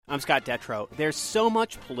I'm Scott Detrow. There's so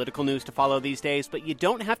much political news to follow these days, but you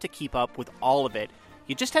don't have to keep up with all of it.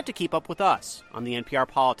 You just have to keep up with us on the NPR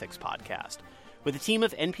Politics Podcast. With a team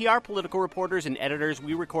of NPR political reporters and editors,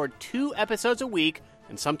 we record 2 episodes a week,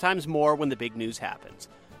 and sometimes more when the big news happens.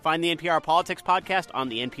 Find the NPR Politics Podcast on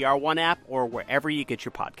the NPR One app or wherever you get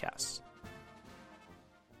your podcasts.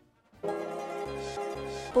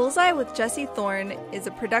 Bullseye with Jesse Thorne is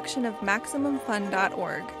a production of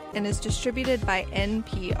MaximumFun.org and is distributed by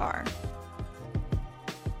NPR.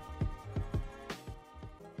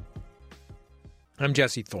 I'm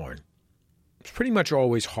Jesse Thorne. It's pretty much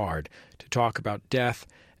always hard to talk about death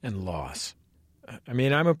and loss. I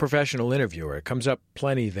mean, I'm a professional interviewer. It comes up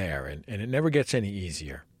plenty there, and it never gets any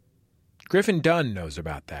easier. Griffin Dunne knows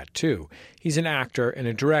about that, too. He's an actor and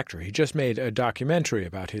a director. He just made a documentary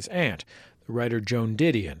about his aunt, the writer Joan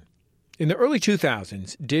Didion. In the early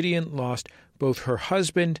 2000s, Didion lost both her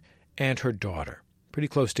husband and her daughter, pretty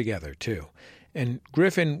close together, too. And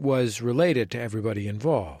Griffin was related to everybody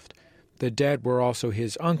involved. The dead were also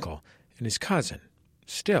his uncle and his cousin.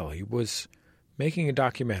 Still, he was making a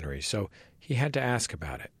documentary, so he had to ask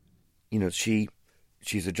about it. You know, she's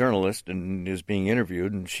a journalist and is being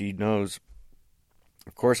interviewed, and she knows,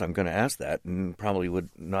 of course, I'm going to ask that, and probably would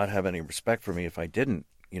not have any respect for me if I didn't,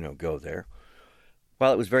 go there.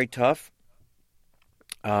 While it was very tough,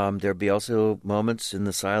 there'd be also moments in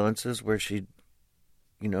the silences where she'd,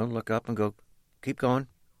 look up and go, keep going,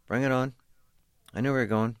 bring it on. I know where you're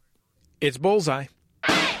going. It's Bullseye.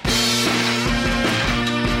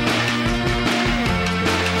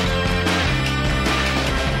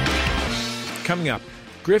 Coming up,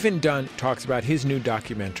 Griffin Dunne talks about his new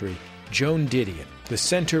documentary, Joan Didion, The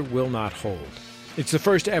Center Will Not Hold. It's the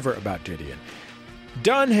first ever about Didion.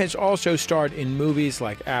 Dunne has also starred in movies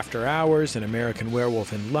like After Hours, An American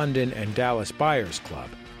Werewolf in London, and Dallas Buyers Club.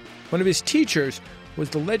 One of his teachers was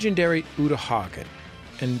the legendary Uta Hagen.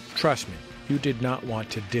 And trust me, you did not want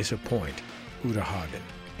to disappoint Uta Hagen.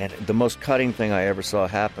 And the most cutting thing I ever saw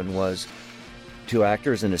happen was 2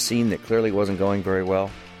 actors in a scene that clearly wasn't going very well.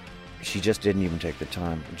 She just didn't even take the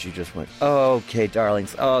time. And she just went, "Oh, okay,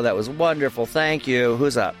 darlings. Oh, that was wonderful. Thank you.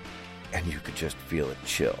 Who's up?" And you could just feel it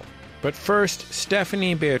chill. But first,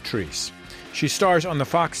 Stephanie Beatriz. She stars on the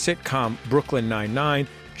Fox sitcom Brooklyn Nine-Nine.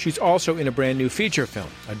 She's also in a brand new feature film,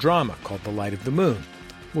 a drama called The Light of the Moon.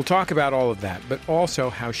 We'll talk about all of that, but also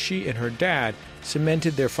how she and her dad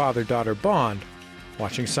cemented their father-daughter bond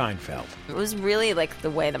watching Seinfeld. It was really like the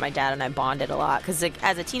way that my dad and I bonded a lot, because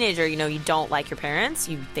as a teenager, you don't like your parents.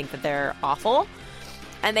 You think that they're awful,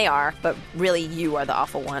 and they are, but really you are the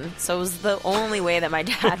awful one. So it was the only way that my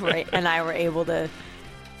dad and I were able to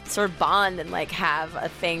sort of bond and have a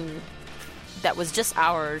thing that was just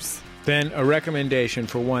ours. Then a recommendation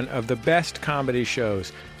for one of the best comedy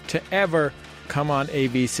shows to ever come on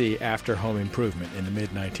ABC after Home Improvement in the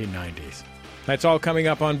mid-1990s. That's all coming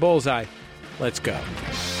up on Bullseye. Let's go.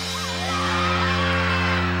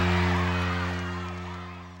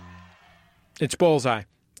 It's Bullseye.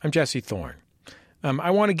 I'm Jesse Thorne.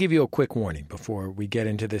 I want to give you a quick warning before we get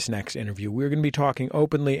into this next interview. We're going to be talking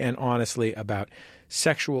openly and honestly about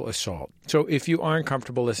sexual assault. So if you aren't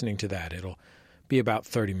comfortable listening to that, it'll be about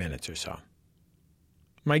 30 minutes or so.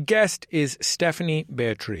 My guest is Stephanie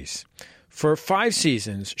Beatriz. For 5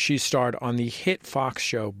 seasons, she starred on the hit Fox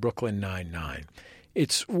show Brooklyn Nine-Nine.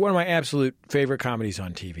 It's one of my absolute favorite comedies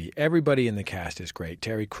on TV. Everybody in the cast is great.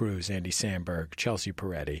 Terry Crews, Andy Samberg, Chelsea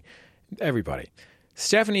Peretti, everybody.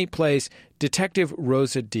 Stephanie plays Detective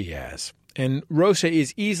Rosa Diaz, and Rosa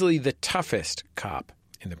is easily the toughest cop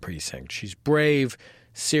in the precinct. She's brave,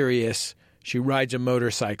 serious, she rides a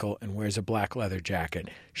motorcycle and wears a black leather jacket.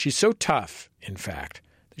 She's so tough, in fact,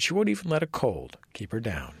 that she won't even let a cold keep her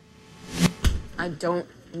down. I don't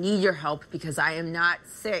need your help because I am not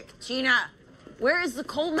sick. Gina, where is the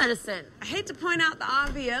cold medicine? I hate to point out the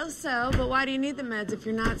obvious, but why do you need the meds if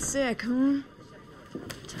you're not sick, huh?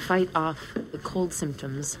 To fight off the cold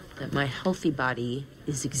symptoms that my healthy body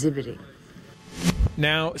is exhibiting.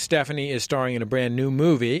 Now, Stephanie is starring in a brand new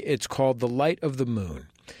movie. It's called The Light of the Moon.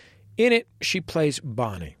 In it, she plays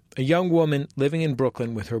Bonnie, a young woman living in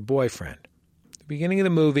Brooklyn with her boyfriend. At the beginning of the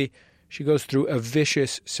movie, she goes through a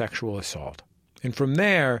vicious sexual assault. And from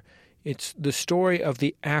there, it's the story of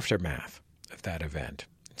the aftermath of that event,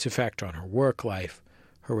 its effect on her work life,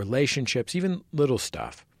 her relationships, even little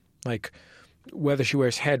stuff, like whether she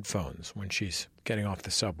wears headphones when she's getting off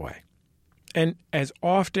the subway. And as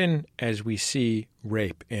often as we see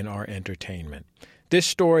rape in our entertainment, this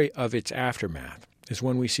story of its aftermath is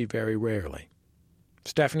one we see very rarely.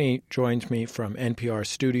 Stephanie joins me from NPR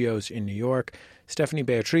studios in New York. Stephanie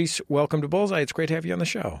Beatriz, welcome to Bullseye. It's great to have you on the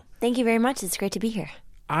show. Thank you very much. It's great to be here.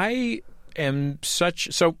 I am so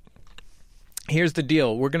here's the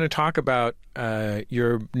deal. We're going to talk about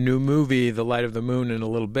your new movie, The Light of the Moon, in a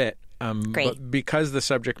little bit. Great. But because the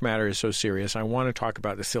subject matter is so serious, I want to talk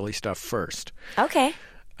about the silly stuff first. Okay.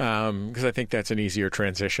 Because I think that's an easier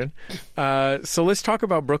transition. So let's talk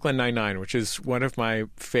about Brooklyn Nine-Nine, which is one of my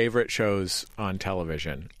favorite shows on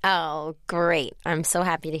television. Oh, great. I'm so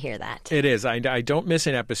happy to hear that. It is. I don't miss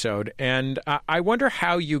an episode. And I wonder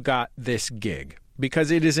how you got this gig, because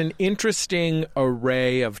it is an interesting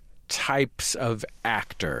array of types of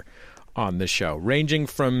actor on the show, ranging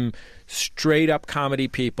from straight-up comedy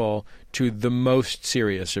people to the most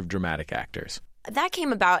serious of dramatic actors. That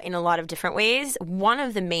came about in a lot of different ways. One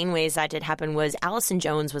of the main ways that did happen was Allison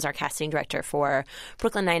Jones was our casting director for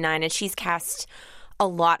Brooklyn Nine-Nine, and she's cast a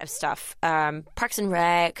lot of stuff. Parks and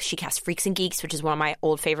Rec, she cast Freaks and Geeks, which is one of my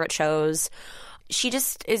old favorite shows. She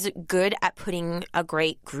just is good at putting a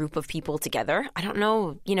great group of people together. I don't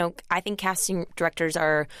know, I think casting directors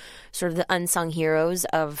are sort of the unsung heroes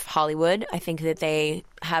of Hollywood. I think that they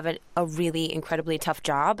have a really incredibly tough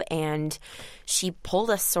job, and she pulled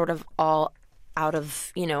us sort of all out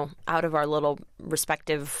of our little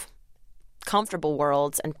respective comfortable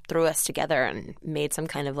worlds and threw us together and made some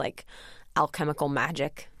kind of like alchemical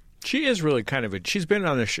magic. She is really kind of she's been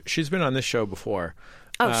on this show before.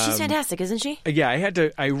 Oh, she's fantastic, isn't she? Yeah,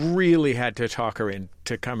 I really had to talk her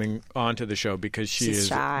into coming onto the show because she's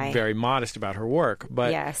shy. Very modest about her work.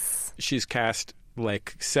 But yes, she's cast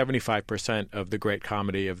like 75% of the great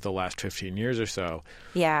comedy of the last 15 years or so.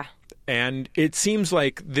 Yeah. And it seems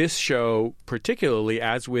like this show, particularly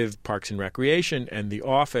as with Parks and Recreation and The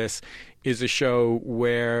Office, is a show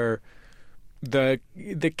where the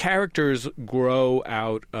characters grow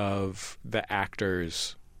out of the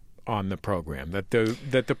actors on the program. That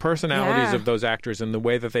the personalities of those actors and the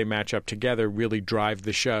way that they match up together really drive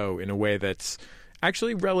the show in a way that's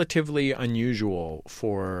actually relatively unusual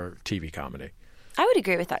for TV comedy. I would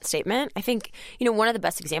agree with that statement. I think, one of the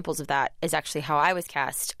best examples of that is actually how I was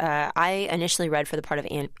cast. I initially read for the part of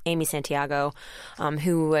Amy Santiago,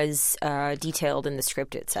 who was detailed in the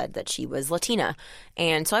script. It said that she was Latina.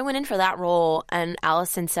 And so I went in for that role, and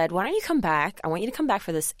Allison said, why don't you come back? I want you to come back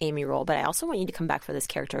for this Amy role, but I also want you to come back for this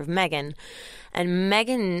character of Megan. And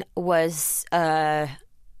Megan was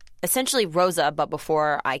essentially Rosa, but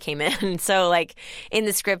before I came in. So, like, in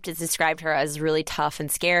the script, it's described her as really tough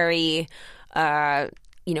and scary,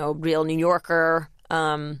 real New Yorker.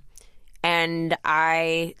 And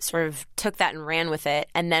I sort of took that and ran with it.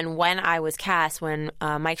 And then when I was cast, when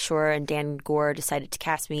Mike Schur and Dan Gore decided to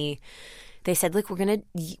cast me, they said, look,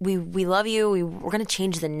 we love you. We're going to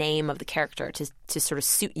change the name of the character to sort of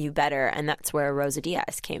suit you better. And that's where Rosa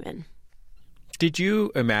Diaz came in. Did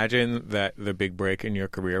you imagine that the big break in your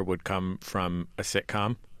career would come from a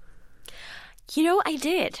sitcom? I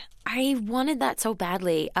did. I wanted that so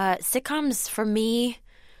badly. Sitcoms, for me,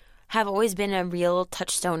 have always been a real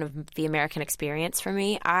touchstone of the American experience for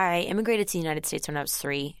me. I immigrated to the United States when I was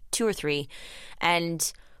 2 or 3,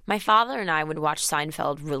 and my father and I would watch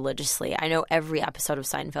Seinfeld religiously. I know every episode of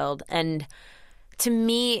Seinfeld, and to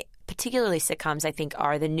me, particularly sitcoms, I think,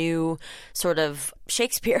 are the new sort of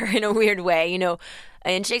Shakespeare in a weird way.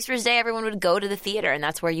 In Shakespeare's day, everyone would go to the theater, and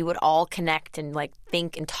that's where you would all connect and like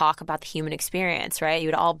think and talk about the human experience, right? You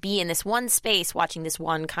would all be in this one space watching this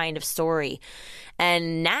one kind of story.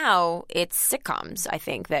 And now it's sitcoms, I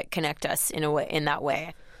think, that connect us in that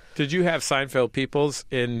way. Did you have Seinfeld peoples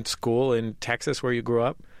in school in Texas where you grew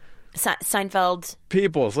up? Seinfeld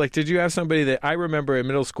peoples. Like, did you have somebody that I remember in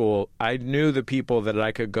middle school? I knew the people that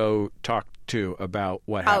I could go talk to about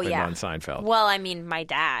what happened on Seinfeld. Well, I mean, my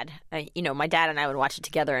dad. My dad and I would watch it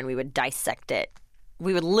together, and we would dissect it.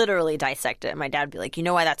 We would literally dissect it. And my dad would be like, "You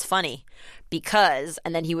know why that's funny? Because,"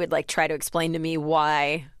 and then he would like try to explain to me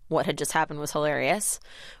why what had just happened was hilarious.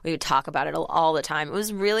 We would talk about it all the time. It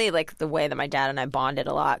was really like the way that my dad and I bonded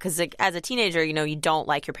a lot. Because like, as a teenager, you don't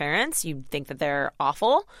like your parents. You think that they're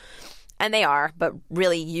awful. And they are, but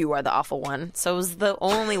really you are the awful one. So it was the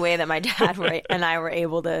only way that my dad and I were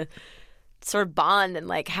able to sort of bond and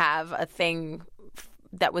like have a thing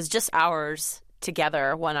that was just ours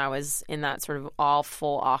together when I was in that sort of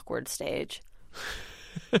awful, awkward stage.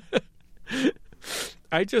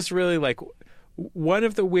 I just really like... One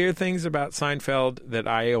of the weird things about Seinfeld that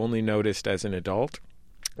I only noticed as an adult,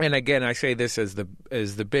 and again, I say this as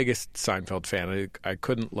the biggest Seinfeld fan, I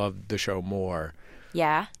couldn't love the show more.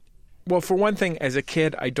 Yeah. Well, for one thing, as a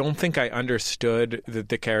kid, I don't think I understood that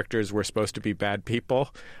the characters were supposed to be bad people.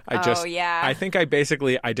 I think I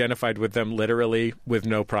basically identified with them literally with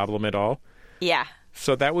no problem at all. Yeah.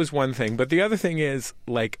 So that was one thing. But the other thing is,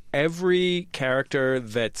 like, every character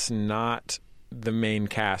that's not the main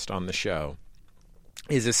cast on the show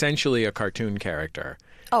is essentially a cartoon character.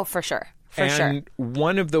 Oh, for sure. And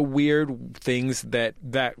one of the weird things that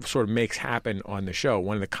sort of makes happen on the show,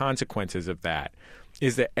 one of the consequences of that,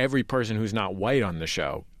 is that every person who's not white on the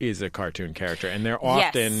show is a cartoon character, and they're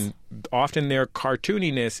often their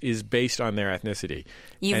cartooniness is based on their ethnicity.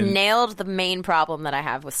 You've nailed the main problem that I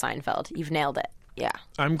have with Seinfeld. You've nailed it. Yeah.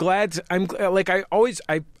 I'm glad.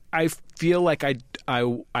 I feel like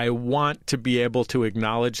I want to be able to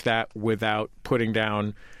acknowledge that without putting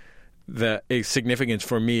down the significance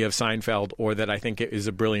for me of Seinfeld, or that I think it is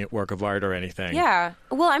a brilliant work of art or anything. Yeah.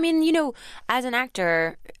 Well, I mean, you know, as an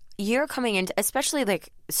actor, you're coming into, especially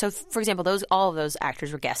like, so for example, all of those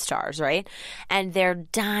actors were guest stars, right? And they're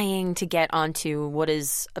dying to get onto what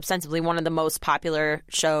is ostensibly one of the most popular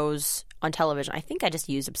shows on television. I think I just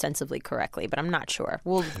used ostensibly correctly, but I'm not sure.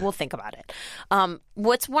 We'll think about it.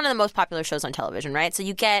 What's one of the most popular shows on television, right? So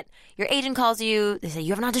you get, your agent calls you, they say,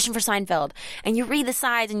 you have an audition for Seinfeld, and you read the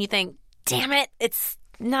sides and you think, damn it, it's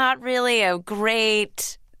not really a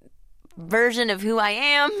great version of who I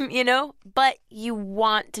am, you know, but you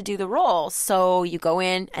want to do the role. So you go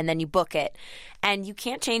in and then you book it, and you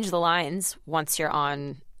can't change the lines once you're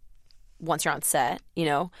on set, you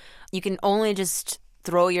know. You can only just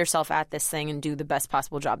throw yourself at this thing and do the best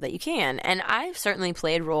possible job that you can. And I've certainly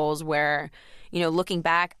played roles where, you know, looking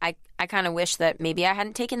back, I kind of wish that maybe I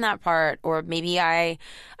hadn't taken that part, or maybe I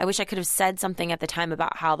wish I could have said something at the time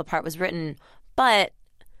about how the part was written. But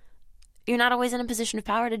you're not always in a position of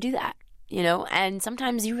power to do that, you know, and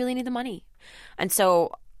sometimes you really need the money. And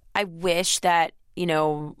so I wish that, you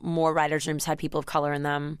know, more writers' rooms had people of color in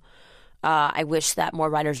them. I wish that more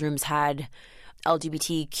writers' rooms had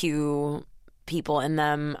LGBTQ people in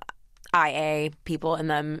them, IA people in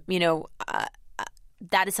them, you know.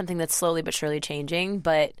 That is something that's slowly but surely changing,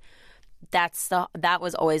 but that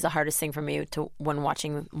was always the hardest thing for me when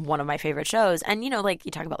watching one of my favorite shows. And, you know, like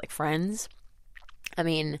you talk about like Friends. I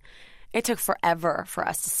mean, it took forever for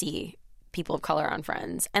us to see people of color on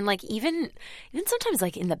Friends. And like even sometimes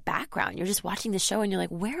like in the background, you're just watching the show and you're like,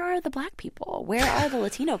 where are the black people? Where are the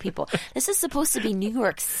Latino people? This is supposed to be New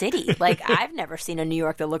York City. Like, I've never seen a New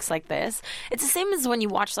York that looks like this. It's the same as when you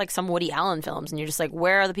watch like some Woody Allen films and you're just like,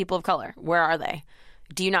 where are the people of color? Where are they?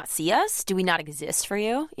 Do you not see us? Do we not exist for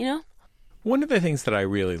you? You know? One of the things that I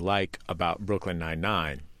really like about Brooklyn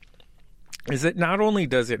Nine-Nine is that not only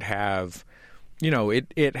does it have, you know,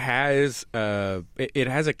 it has a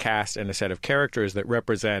cast and a set of characters that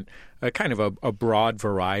represent a kind of a broad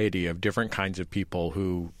variety of different kinds of people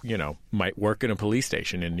who, you know, might work in a police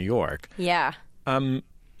station in New York. Yeah.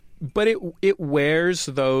 But it wears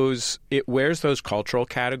those cultural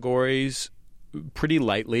categories pretty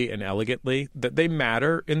lightly and elegantly. That they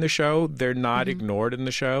matter in the show. They're not ignored in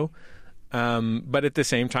the show. But at the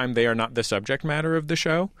same time, they are not the subject matter of the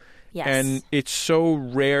show. Yes. And it's so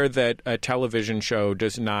rare that a television show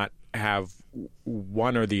does not have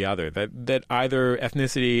one or the other, that either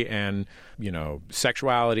ethnicity and, you know,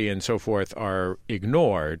 sexuality and so forth are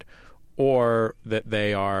ignored, or that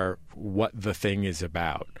they are what the thing is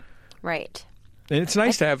about. Right. And it's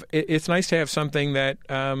nice to have something that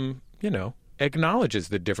you know, acknowledges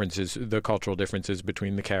the cultural differences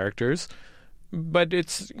between the characters, but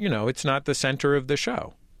it's, you know, it's not the center of the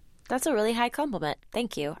show. That's a really high compliment.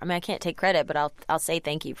 Thank you. I mean, I can't take credit, but I'll say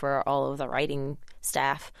thank you for all of the writing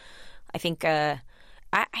staff. I think I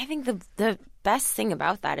think the best thing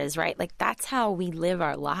about that is, right, like that's how we live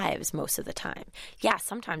our lives most of the time. Yeah,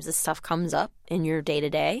 sometimes this stuff comes up in your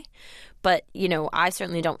day-to-day, but, you know, I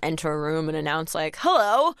certainly don't enter a room and announce like,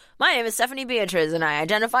 hello, my name is Stephanie Beatriz and I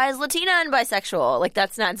identify as Latina and bisexual. Like,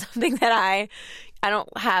 that's not something that I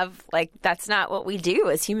don't have, like, that's not what we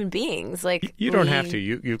do as human beings. Like, you don't have to.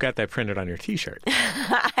 You've got that printed on your T-shirt.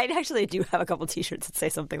 I actually do have a couple T-shirts that say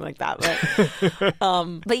something like that.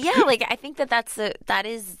 But yeah, like, I think that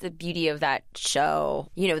is the beauty of that show.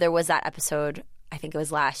 You know, there was that episode, I think it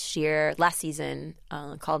was last season,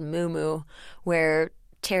 called Moo Moo, where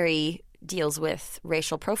Terry deals with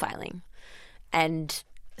racial profiling. And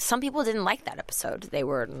some people didn't like that episode. They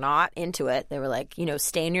were not into it. They were like, you know,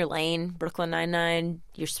 stay in your lane, Brooklyn Nine-Nine.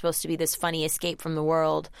 You're supposed to be this funny escape from the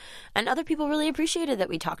world. And other people really appreciated that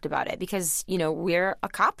we talked about it because, you know, we're a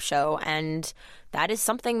cop show and that is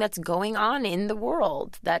something that's going on in the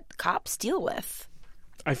world that cops deal with.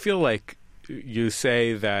 I feel like you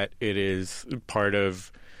say that it is part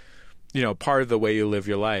of the way you live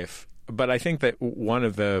your life. But I think that one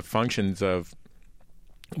of the functions of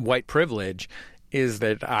white privilege is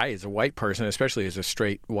that I, as a white person, especially as a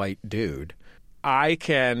straight white dude, I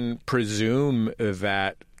can presume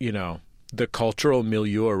that, you know, the cultural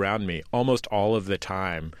milieu around me almost all of the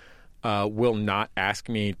time will not ask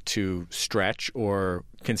me to stretch or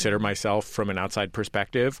consider myself from an outside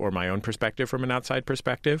perspective or my own perspective from an outside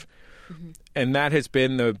perspective. Mm-hmm. And that has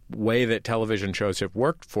been the way that television shows have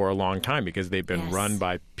worked for a long time because they've been run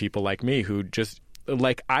by people like me who just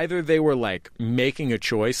like either they were like making a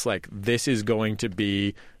choice like this is going to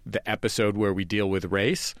be the episode where we deal with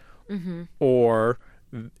race or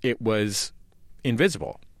it was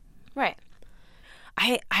invisible. Right.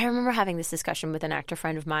 I remember having this discussion with an actor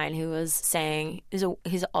friend of mine who was saying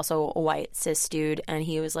he's also a white cis dude, and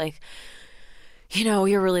he was like, you know,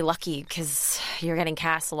 you're really lucky because you're getting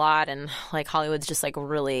cast a lot, and like Hollywood's just like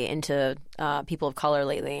really into people of color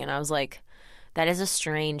lately. And I was like, that is a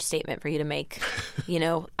strange statement for you to make, you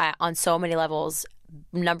know, on so many levels.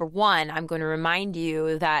 Number one, I'm going to remind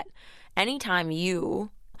you that anytime you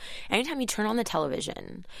turn on the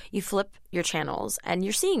television, you flip your channels and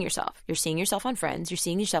you're seeing yourself. You're seeing yourself on Friends. You're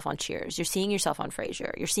seeing yourself on Cheers. You're seeing yourself on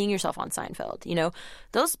Frasier. You're seeing yourself on Seinfeld. You know,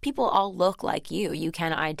 those people all look like you. You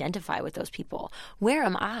can identify with those people. Where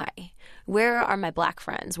am I? Where are my black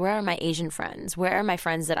friends? Where are my Asian friends? Where are my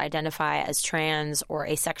friends that identify as trans or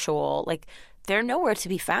asexual? Like, they're nowhere to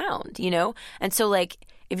be found, you know? And so, like,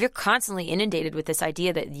 if you're constantly inundated with this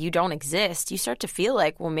idea that you don't exist, you start to feel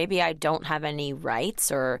like, well, maybe I don't have any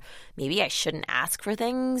rights, or maybe I shouldn't ask for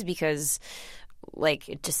things because, like,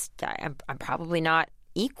 it just I'm probably not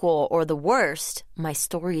equal, or the worst, my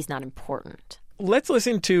story is not important. Let's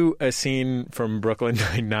listen to a scene from Brooklyn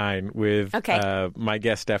Nine-Nine with my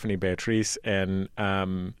guest Stephanie Beatriz, and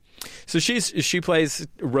so she plays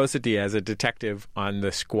Rosa Diaz, a detective on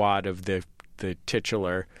the squad of the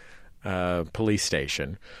titular police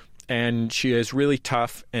station, and she is really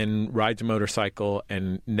tough and rides a motorcycle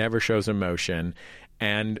and never shows emotion.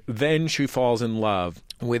 And then she falls in love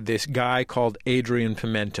with this guy called Adrian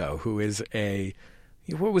Pimento, who is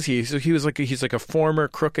what was he? So he's like a former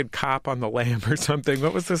crooked cop on the lam or something.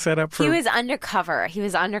 What was the setup for? He was undercover. He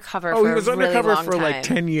was undercover for a really long for time. Like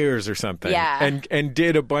 10 years or something. Yeah. And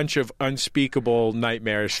did a bunch of unspeakable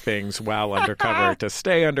nightmarish things while undercover to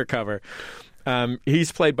stay undercover.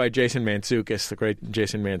 He's played by Jason Mantzoukas, the great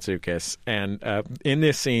Jason Mantzoukas. And in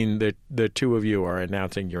this scene, the two of you are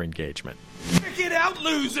announcing your engagement. Check it out,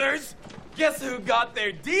 losers! Guess who got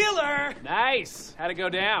their dealer? Nice. How'd it go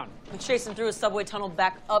down? We chased him through a subway tunnel,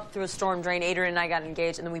 back up through a storm drain. Adrian and I got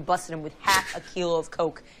engaged, and then we busted him with half a kilo of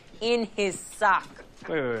coke in his sock.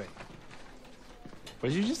 Wait. What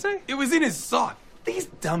did you just say? It was in his sock. These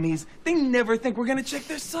dummies, they never think we're gonna check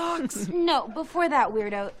their socks. No, before that,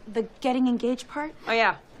 weirdo, the getting engaged part? Oh,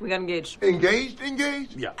 yeah, we got engaged. Engaged?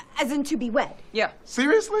 Yeah. As in to be wed? Yeah.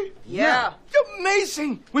 Seriously? Yeah.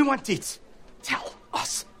 Amazing! We want deets. Tell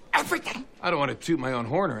us everything. I don't want to toot my own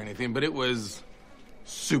horn or anything, but it was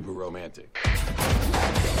super romantic.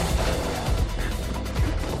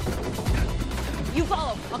 You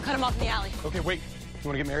follow. I'll cut him off in the alley. Okay, wait. You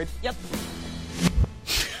want to get married? Yep.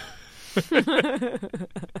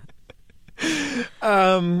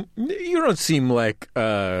 You don't seem like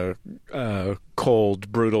a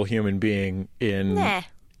cold, brutal human being in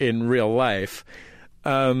real life.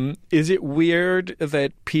 Is it weird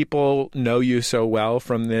that people know you so well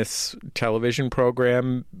from this television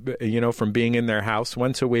program, you know, from being in their house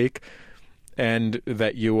once a week, and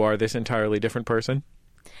that you are this entirely different person?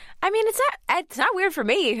 I mean, it's not weird for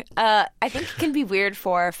me. I think it can be weird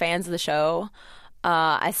for fans of the show.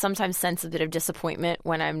 I sometimes sense a bit of disappointment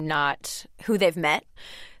when I'm not who they've met.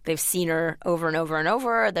 They've seen her over and over and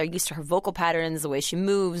over. They're used to her vocal patterns, the way she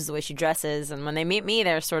moves, the way she dresses. And when they meet me,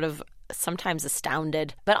 they're sort of sometimes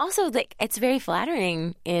astounded. But also, like, it's very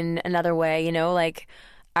flattering in another way, you know? Like,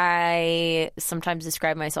 I sometimes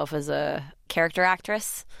describe myself as a character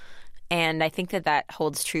actress. And I think that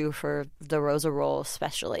holds true for the Rosa role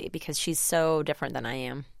especially, because she's so different than I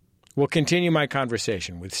am. We'll continue my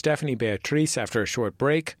conversation with Stephanie Beatriz after a short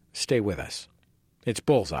break. Stay with us. It's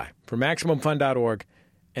Bullseye from MaximumFun.org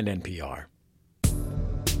and NPR.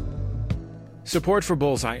 Support for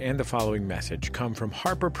Bullseye and the following message come from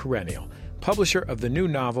Harper Perennial, publisher of the new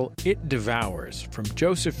novel It Devours, from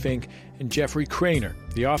Joseph Fink and Jeffrey Cranor,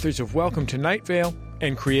 the authors of Welcome to Night Vale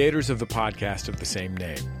and creators of the podcast of the same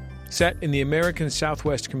name. Set in the American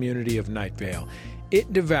Southwest community of Night Vale,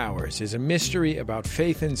 It Devours is a mystery about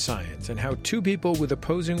faith and science and how two people with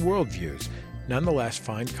opposing worldviews nonetheless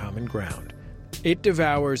find common ground. It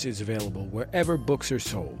Devours is available wherever books are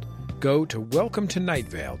sold. Go to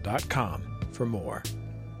welcometonightvale.com for more.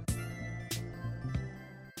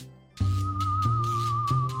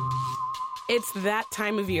 It's that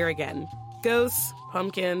time of year again. Ghosts,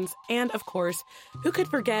 pumpkins, and of course, who could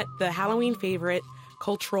forget the Halloween favorite,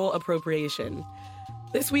 cultural appropriation.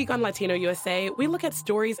 This week on Latino USA, we look at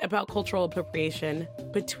stories about cultural appropriation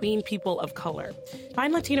between people of color.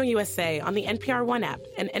 Find Latino USA on the NPR One app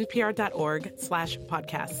and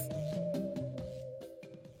npr.org/podcasts.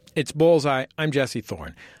 It's Bullseye. I'm Jesse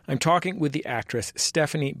Thorne. I'm talking with the actress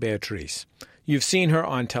Stephanie Beatriz. You've seen her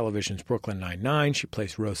on television's Brooklyn Nine-Nine. She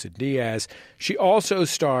plays Rosa Diaz. She also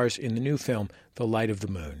stars in the new film The Light of the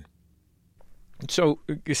Moon. So,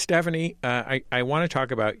 Stephanie, I want to talk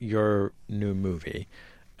about your new movie.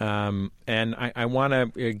 And I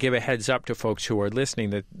want to give a heads up to folks who are listening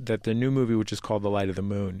that the new movie, which is called The Light of the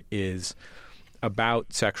Moon, is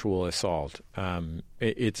about sexual assault.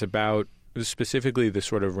 It's about specifically the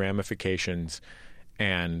sort of ramifications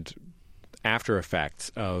and after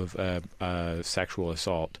effects of sexual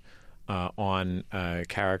assault on a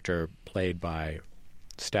character played by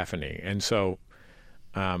Stephanie. And so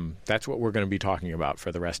that's what we're going to be talking about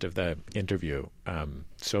for the rest of the interview,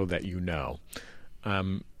 so that you know.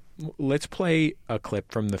 Let's play a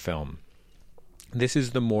clip from the film. This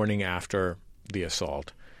is the morning after the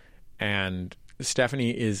assault, and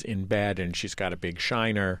Stephanie is in bed, and she's got a big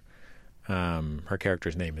shiner. Her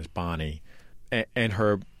character's name is Bonnie, and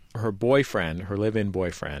her boyfriend, her live-in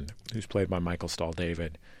boyfriend, who's played by Michael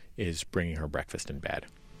Stahl-David, is bringing her breakfast in bed.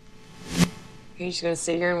 Are you just going to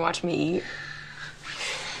sit here and watch me eat?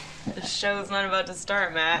 The show's not about to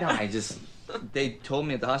start, Matt. No, they told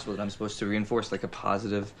me at the hospital that I'm supposed to reinforce like a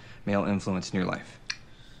positive male influence in your life.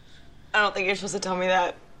 I don't think you're supposed to tell me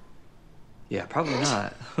that. Yeah, probably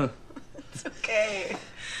not. It's okay.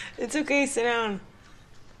 It's okay, sit down.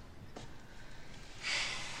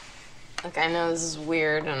 Look, I know this is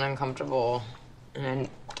weird and uncomfortable, and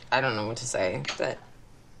I don't know what to say, but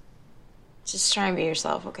just try and be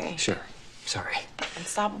yourself, okay? Sure. Sorry. And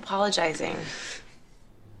stop apologizing.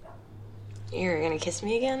 You're gonna kiss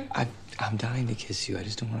me again? I'm dying to kiss you. I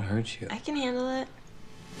just don't want to hurt you. I can handle it.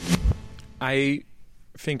 I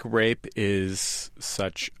think rape is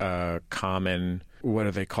such a common, what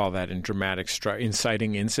do they call that in dramatic,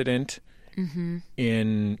 inciting incident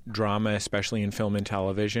in drama, especially in film and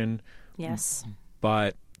television. Yes.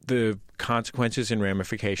 But the consequences and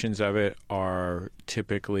ramifications of it are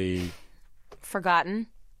typically forgotten.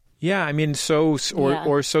 Yeah, I mean, so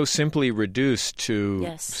simply reduced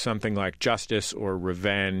to something like justice or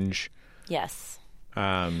revenge. Yes.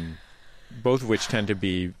 Both of which tend to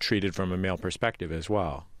be treated from a male perspective as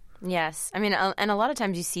well. Yes. I mean, and a lot of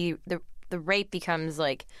times you see the rape becomes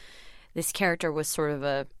like this character was sort of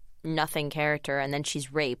a nothing character, and then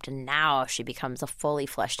she's raped, and now she becomes a fully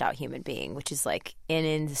fleshed out human being, which is like an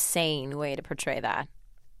insane way to portray that.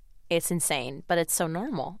 It's insane, but it's so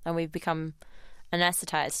normal, and we've become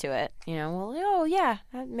anesthetized to it. You know, well, oh yeah,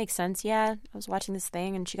 that makes sense. Yeah, I was watching this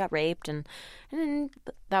thing and she got raped, and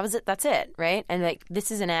that was it. That's it, right? And like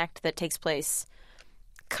this is an act that takes place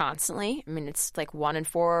constantly. I mean, it's like 1 in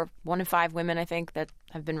 5 women, I think, that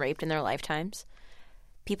have been raped in their lifetimes.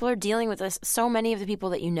 People are dealing with this. So many of the people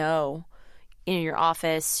that you know in your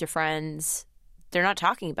office, your friends, they're not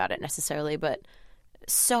talking about it necessarily, but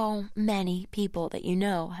so many people that you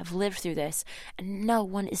know have lived through this, and no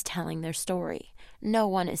one is telling their story. No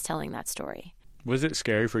one is telling that story. Was it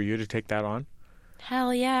scary for you to take that on?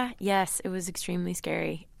 Hell yeah. Yes, it was extremely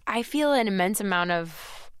scary. I feel an immense amount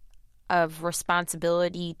of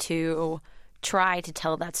responsibility to try to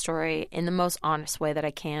tell that story in the most honest way that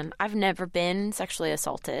I can. I've never been sexually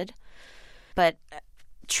assaulted, but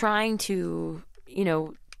trying to,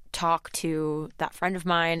 talk to that friend of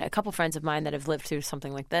mine, a couple friends of mine that have lived through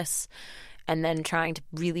something like this, and then trying to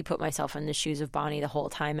really put myself in the shoes of Bonnie the whole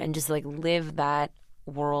time and just like live that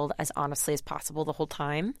world as honestly as possible the whole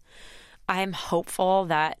time. I'm hopeful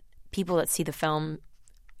that people that see the film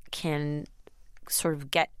can sort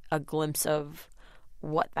of get a glimpse of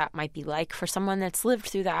what that might be like for someone that's lived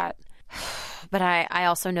through that. But I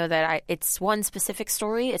also know that it's one specific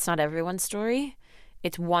story. It's not everyone's story.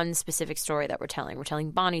 It's one specific story that we're telling. We're telling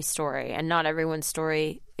Bonnie's story, and not everyone's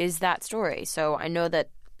story is that story. So I know that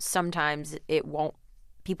sometimes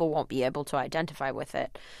people won't be able to identify with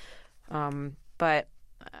it. But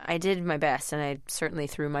I did my best, and I certainly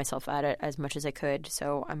threw myself at it as much as I could.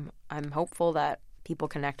 So I'm hopeful that people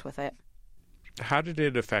connect with it. How did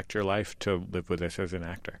it affect your life to live with this as an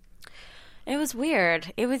actor? It was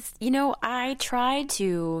weird. It was, I tried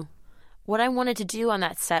to... What I wanted to do on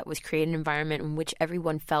that set was create an environment in which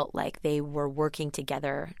everyone felt like they were working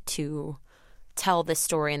together to tell this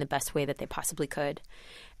story in the best way that they possibly could.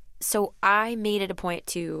 So I made it a point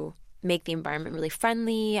to make the environment really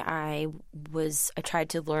friendly. I tried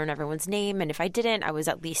to learn everyone's name, and if I didn't, I was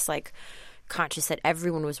at least like conscious that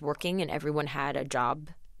everyone was working and everyone had a job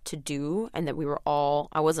to do, and that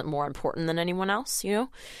I wasn't more important than anyone else, you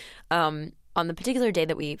know? On the particular day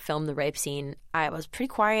that we filmed the rape scene, I was pretty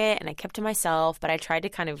quiet and I kept to myself, but I tried to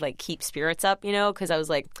kind of like keep spirits up, you know, because I was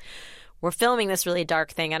like, we're filming this really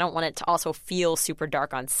dark thing. I don't want it to also feel super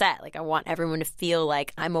dark on set. Like, I want everyone to feel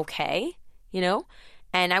like I'm okay, you know?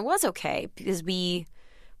 And I was okay because we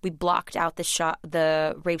blocked out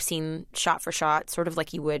the rape scene shot for shot, sort of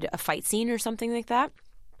like you would a fight scene or something like that.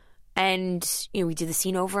 And, you know, we did the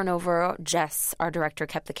scene over and over. Jess, our director,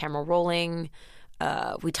 kept the camera rolling.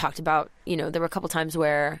 We talked about, you know, there were a couple times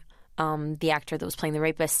where the actor that was playing the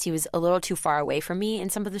rapist, he was a little too far away from me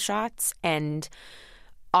in some of the shots. And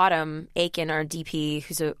Autumn Aiken, our DP,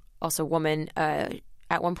 who's also a woman,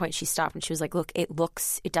 at one point she stopped and she was like, look,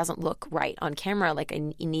 it doesn't look right on camera. Like,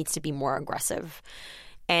 it needs to be more aggressive.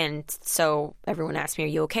 And so everyone asked me, are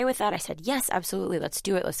you okay with that? I said, yes, absolutely. Let's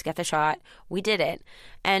do it. Let's get the shot. We did it.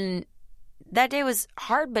 And that day was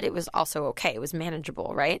hard, but it was also okay. It was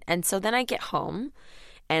manageable, right? And so then I get home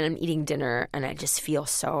and I'm eating dinner and I just feel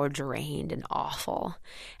so drained and awful.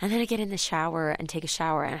 And then I get in the shower and take a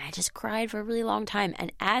shower and I just cried for a really long time.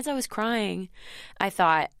 And as I was crying, I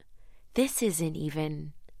thought, this isn't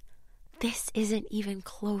even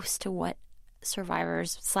close to what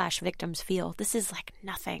survivors/victims feel. This is like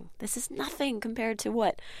nothing. This is nothing compared to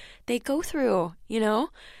what they go through, you know?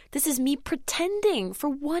 This is me pretending for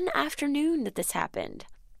one afternoon that this happened.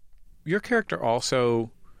 Your character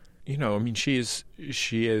also, you know, I mean, she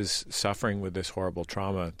is suffering with this horrible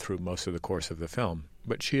trauma through most of the course of the film,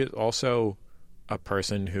 but she is also a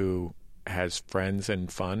person who has friends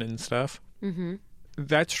and fun and stuff. Mm-hmm.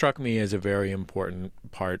 That struck me as a very important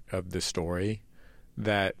part of the story,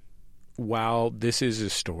 that while this is a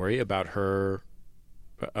story about her,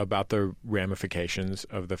 about the ramifications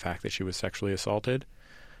of the fact that she was sexually assaulted,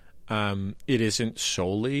 it isn't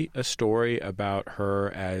solely a story about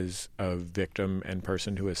her as a victim and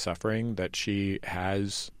person who is suffering, that she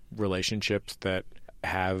has relationships that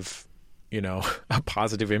have, you know, a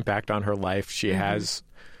positive impact on her life. She has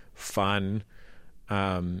fun.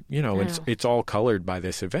 You know, it's all colored by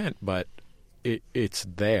this event, but it's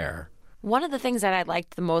there. One of the things that I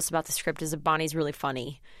liked the most about the script is that Bonnie's really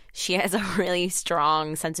funny. She has a really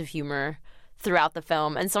strong sense of humor throughout the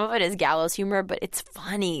film, and some of it is gallows humor, but it's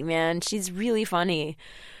funny, man. She's really funny.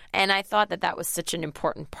 And I thought that was such an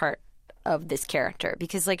important part of this character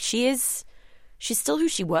because, like, she's still who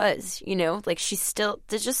she was, you know? Like, she's still,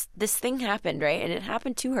 this thing happened, right? And it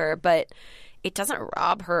happened to her, but it doesn't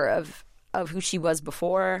rob her of who she was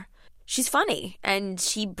before. She's funny, and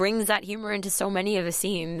she brings that humor into so many of the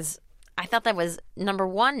scenes. I thought that was, number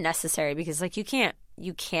one, necessary because, like,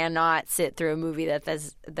 you cannot sit through a movie that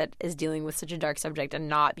is dealing with such a dark subject and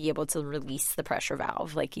not be able to release the pressure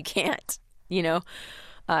valve. Like, you can't, you know,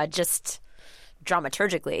 just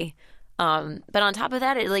dramaturgically. But on top of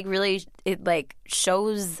that, it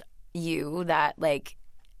shows you that, like,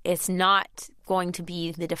 it's not going to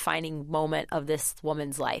be the defining moment of this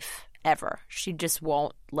woman's life ever. She just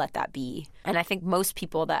won't let that be. And I think most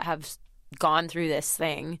people that have gone through this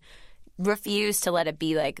thing refuse to let it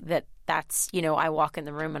be like that. That's, you know, I walk in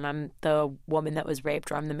the room and I'm the woman that was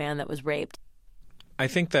raped, or I'm the man that was raped. I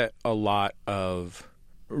think that a lot of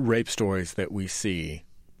rape stories that we see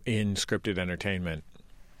in scripted entertainment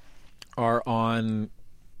are on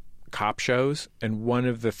cop shows, and one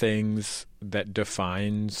of the things that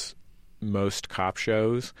defines most cop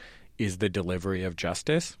shows is the delivery of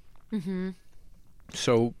justice. Mm-hmm.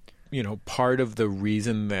 So, you know, part of the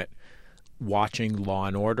reason that watching Law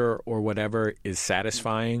and Order or whatever is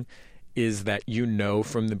satisfying is that you know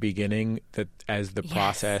from the beginning that as the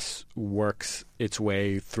process works its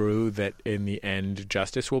way through, that in the end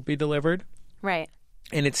justice will be delivered. Right.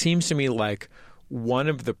 And it seems to me like one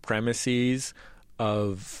of the premises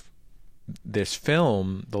of this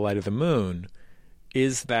film, The Light of the Moon,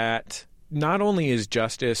 is that not only is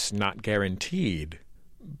justice not guaranteed,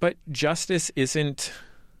 but justice isn't,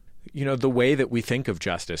 you know, the way that we think of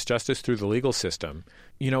justice through the legal system.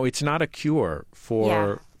 You know, it's not a cure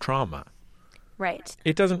for trauma. Right.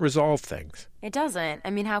 It doesn't resolve things. It doesn't.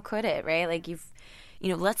 I mean, how could it, right? Like,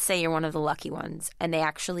 let's say you're one of the lucky ones and they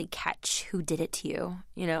actually catch who did it to you,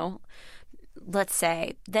 you know? Let's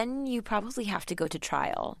say, then you probably have to go to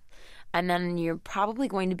trial. And then you're probably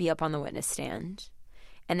going to be up on the witness stand.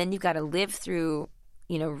 And then you've got to live through,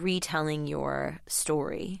 you know, retelling your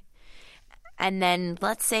story. And then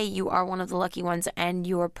let's say you are one of the lucky ones and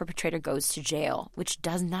your perpetrator goes to jail, which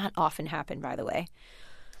does not often happen, by the way.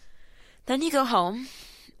 Then you go home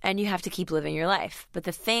and you have to keep living your life. But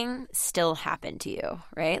the thing still happened to you,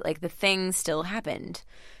 right? Like, the thing still happened.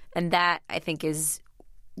 And that, I think, is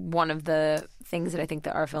one of the things that I think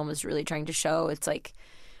that our film is really trying to show. It's like,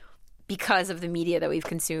 because of the media that we've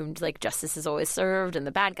consumed, like, justice is always served and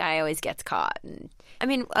the bad guy always gets caught. And I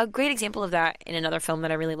mean, a great example of that in another film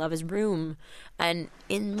that I really love is Room. And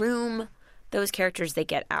in Room, those characters, they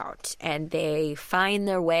get out and they find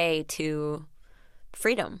their way to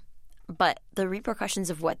freedom. But the repercussions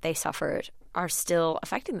of what they suffered are still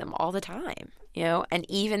affecting them all the time, you know? And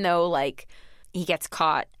even though, like, he gets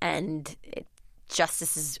caught and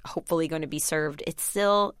justice is hopefully going to be served, it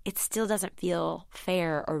still doesn't feel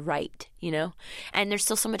fair or right, you know? And there's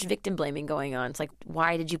still so much victim blaming going on. It's like,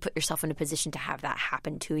 why did you put yourself in a position to have that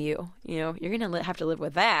happen to you? You know, you're going to have to live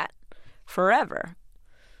with that forever.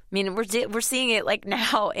 I mean, we're seeing it, like,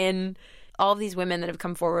 now in all of these women that have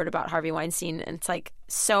come forward about Harvey Weinstein, and it's like,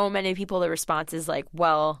 so many people, the response is like,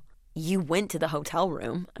 well, you went to the hotel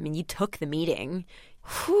room. I mean, you took the meeting.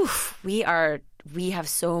 Whew, we have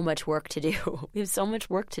so much work to do. We have so much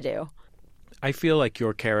work to do. I feel like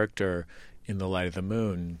your character in The Light of the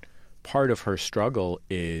Moon, part of her struggle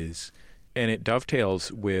is, and it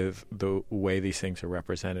dovetails with the way these things are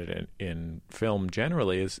represented in film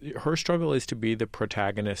generally, is her struggle is to be the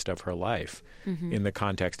protagonist of her life in the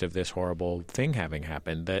context of this horrible thing having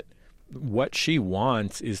happened. That what she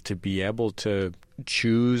wants is to be able to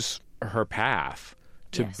choose her path,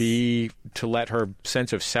 to let her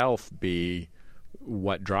sense of self be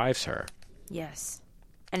what drives her. Yes.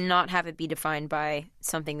 And not have it be defined by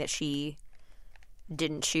something that she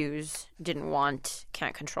didn't choose, didn't want,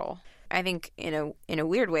 can't control. I think in a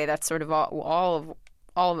weird way, that's sort of all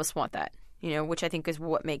of us want that, you know, which I think is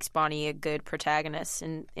what makes Bonnie a good protagonist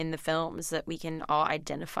in the film, is that we can all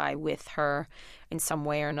identify with her in some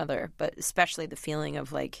way or another, but especially the feeling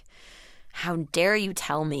of, like, how dare you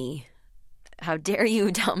tell me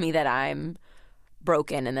that I'm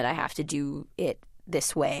broken and that I have to do it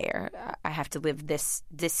this way, or I have to live this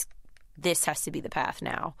has to be the path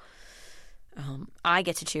now. I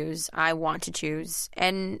get to choose. I want to choose.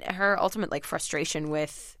 And her ultimate, like, frustration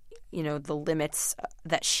with, you know, the limits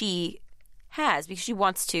that she has, because she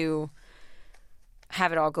wants to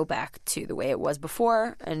have it all go back to the way it was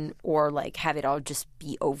before, or like have it all just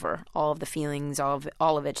be over. All of the feelings, all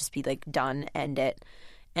of it just be, like, done, end it.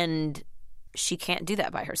 And she can't do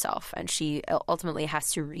that by herself, and she ultimately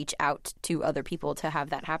has to reach out to other people to have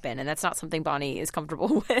that happen, and that's not something Bonnie is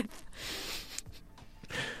comfortable with.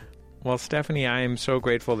 Well, Stephanie, I am so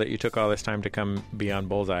grateful that you took all this time to come be on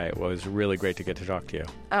Bullseye. It was really great to get to talk to you.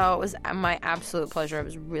 Oh, it was my absolute pleasure. It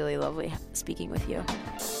was really lovely speaking with you.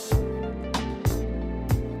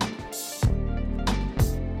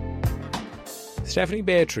 Stephanie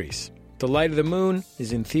Beatrice, The Light of the Moon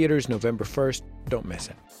is in theaters November 1st. Don't miss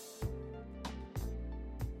it.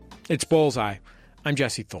 It's Bullseye. I'm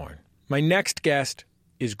Jesse Thorne. My next guest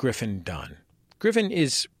is Griffin Dunne. Griffin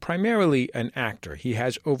is primarily an actor. He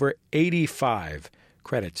has over 85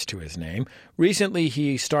 credits to his name. Recently,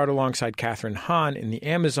 he starred alongside Kathryn Hahn in the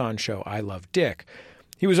Amazon show I Love Dick.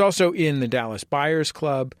 He was also in the Dallas Buyers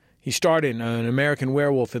Club. He starred in An American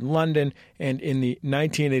Werewolf in London and in the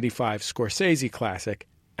 1985 Scorsese classic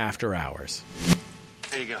After Hours.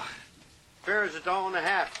 There you go. Fare is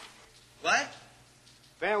 $1.50. What?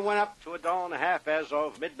 Fare went up to $1.50 as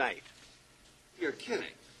of midnight. You're kidding.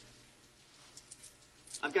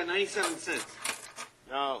 I've got 97 cents.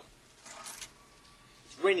 No.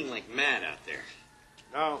 It's raining like mad out there.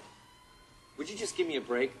 No. Would you just give me a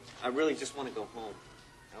break? I really just want to go home.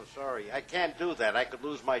 I'm sorry. I can't do that. I could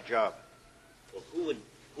lose my job. Well, who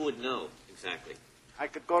would know exactly? I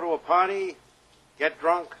could go to a party, get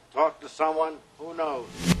drunk, talk to someone. Who knows?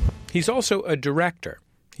 He's also a director.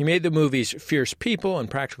 He made the movies Fierce People and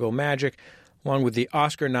Practical Magic, along with the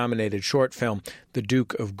Oscar-nominated short film The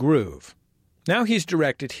Duke of Groove. Now he's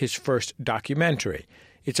directed his first documentary.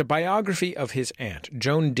 It's a biography of his aunt,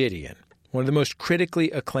 Joan Didion, one of the most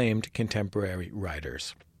critically acclaimed contemporary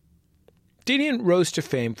writers. Didion rose to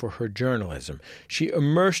fame for her journalism. She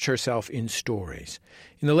immersed herself in stories.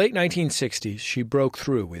 In the late 1960s, she broke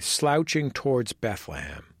through with Slouching Towards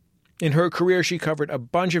Bethlehem. In her career, she covered a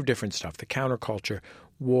bunch of different stuff, the counterculture,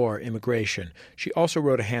 war, immigration. She also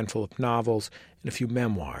wrote a handful of novels and a few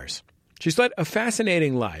memoirs. She's led a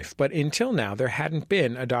fascinating life, but until now there hadn't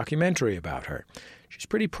been a documentary about her. She's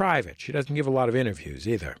pretty private. She doesn't give a lot of interviews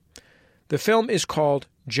either. The film is called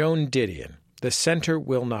Joan Didion, The Center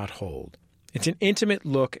Will Not Hold. It's an intimate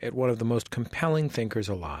look at one of the most compelling thinkers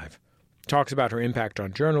alive. It talks about her impact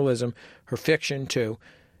on journalism, her fiction too.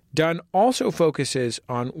 Dunne also focuses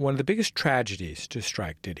on one of the biggest tragedies to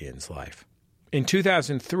strike Didion's life. In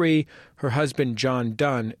 2003, her husband John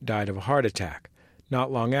Dunne died of a heart attack.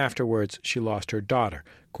 Not long afterwards, she lost her daughter,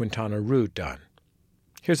 Quintana Roo Dunne.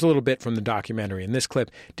 Here's a little bit from the documentary. In this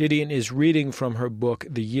clip, Didion is reading from her book,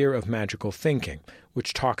 The Year of Magical Thinking,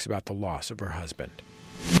 which talks about the loss of her husband.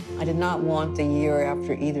 I did not want the year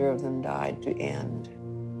after either of them died to end.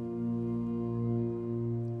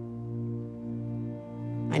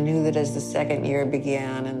 I knew that as the second year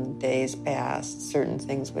began and the days passed, certain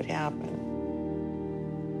things would happen.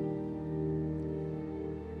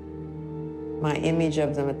 My image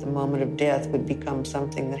of them at the moment of death would become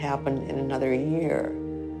something that happened in another year.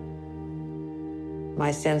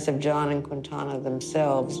 My sense of John and Quintana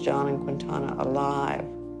themselves, John and Quintana alive,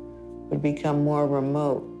 would become more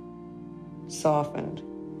remote, softened,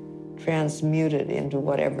 transmuted into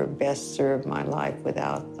whatever best served my life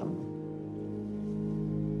without them.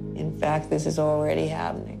 In fact, this is already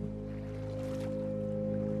happening.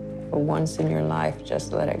 For once in your life,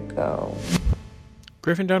 just let it go.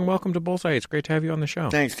 Griffin Dunn, welcome to Bullseye. It's great to have you on the show.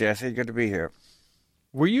 Thanks, Jesse. Good to be here.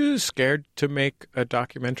 Were you scared to make a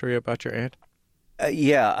documentary about your aunt?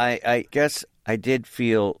 Yeah, I guess I did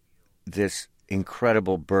feel this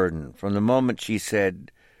incredible burden from the moment she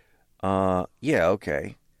said, yeah,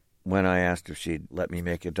 okay, when I asked if she'd let me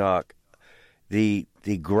make a doc. The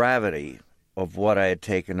gravity of what I had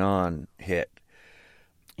taken on hit.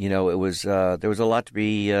 You know, it was there was a lot to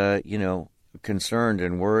be, concerned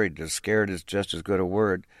and worried. Scared is just as good a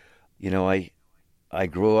word. You know, I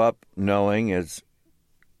grew up knowing, as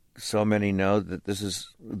so many know, that this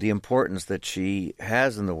is the importance that she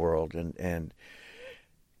has in the world, and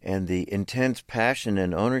the intense passion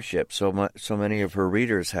and ownership so many of her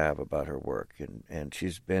readers have about her work, and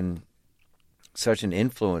she's been such an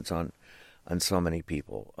influence on so many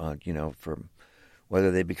people. From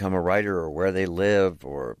whether they become a writer or where they live,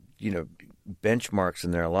 or benchmarks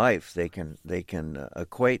in their life, they can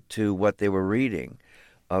equate to what they were reading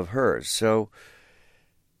of hers. So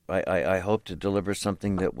I hope to deliver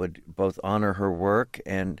something that would both honor her work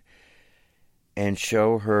and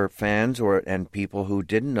show her fans and people who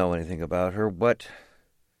didn't know anything about her what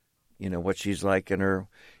she's like in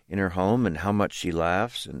her home, and how much she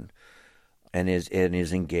laughs and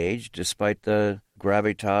is engaged despite the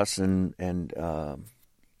gravitas and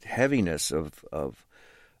heaviness of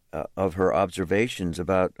her observations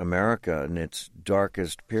about America in its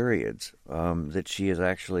darkest periods. That she is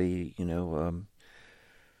actually,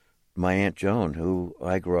 my Aunt Joan, who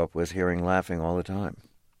I grew up with hearing laughing all the time.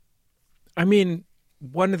 I mean,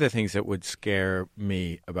 one of the things that would scare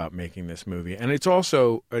me about making this movie, and it's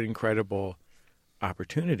also an incredible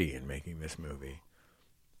opportunity in making this movie,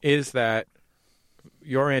 is that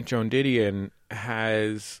your Aunt Joan Didion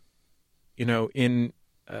has, in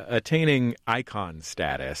attaining icon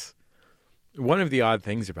status, one of the odd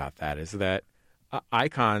things about that is that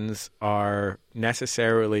icons are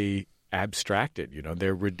necessarily abstracted.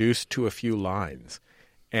 They're reduced to a few lines.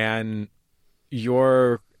 And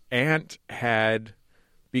your aunt had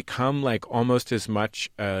become like almost as much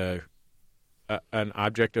an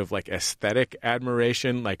object of like aesthetic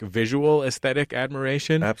admiration, like visual aesthetic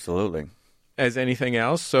admiration. Absolutely. As anything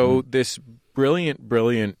else. So this brilliant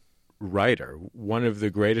writer, one of the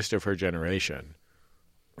greatest of her generation,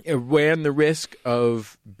 ran the risk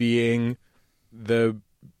of being the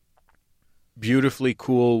beautifully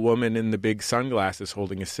cool woman in the big sunglasses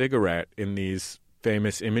holding a cigarette in these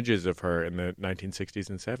famous images of her in the 1960s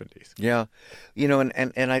and 70s. Yeah.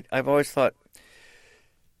 And I've always thought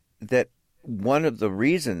that one of the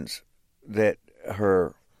reasons that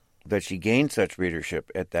she gained such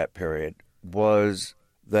readership at that period was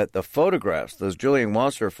that the photographs, those Julian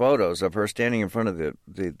Wasser photos of her standing in front of the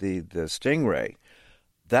Stingray,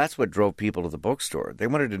 that's what drove people to the bookstore. They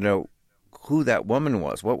wanted to know who that woman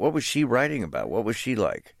was. What was she writing about? What was she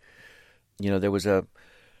like? There was a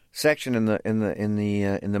section in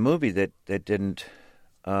the movie that didn't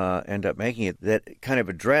end up making it, that kind of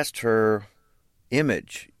addressed her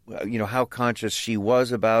image. How conscious she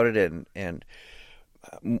was about it, and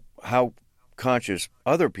how conscious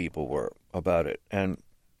other people were about it. And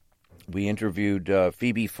we interviewed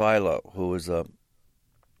Phoebe Philo, who was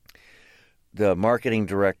the marketing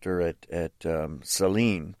director at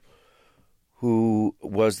Celine, who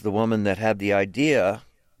was the woman that had the idea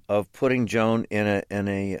of putting Joan in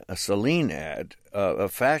a Celine ad, a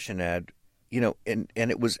fashion ad, and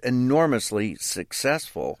it was enormously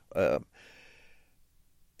successful and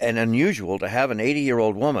unusual to have an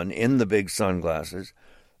 80-year-old woman in the big sunglasses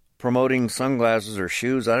promoting sunglasses or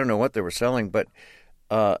shoes. I don't know what they were selling, but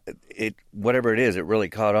whatever it is, it really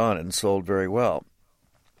caught on and sold very well.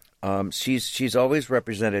 She's always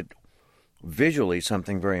represented visually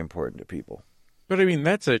something very important to people. But I mean,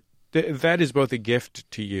 that is both a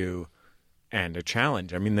gift to you and a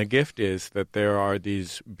challenge. I mean, the gift is that there are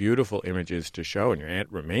these beautiful images to show, and your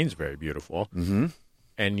aunt remains very beautiful. Mm-hmm.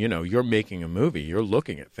 And, you're making a movie. You're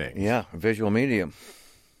looking at things. Yeah, a visual medium.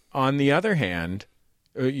 On the other hand,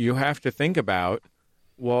 you have to think about,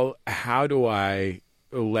 well, how do I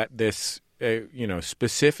let this,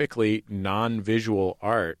 specifically non-visual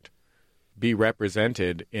art be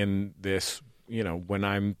represented in this, when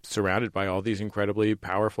I'm surrounded by all these incredibly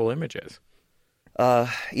powerful images?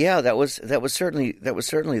 Yeah, that was certainly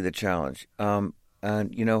the challenge. And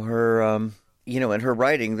her, in her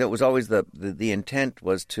writing, that was always the intent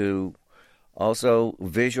was to also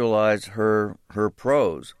visualize her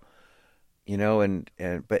prose, and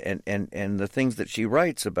the things that she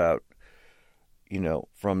writes about,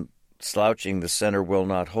 from slouching the center will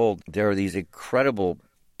not hold. There are these incredible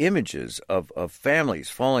images of families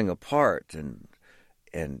falling apart and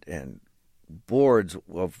boards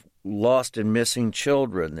of lost and missing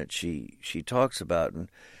children that she talks about, and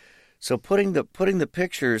so putting the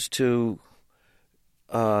pictures to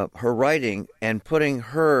her writing and putting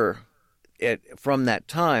her from that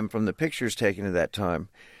time, from the pictures taken at that time,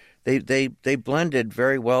 they blended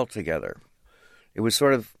very well together. It was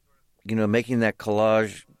sort of, making that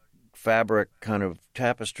collage fabric kind of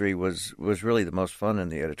tapestry was really the most fun in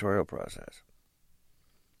the editorial process.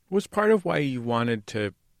 Was part of why you wanted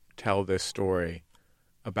to tell this story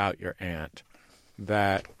about your aunt,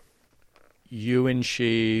 that you and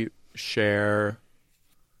she share,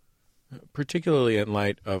 particularly in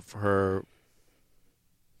light of her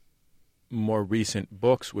more recent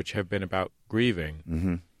books, which have been about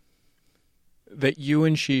grieving, that you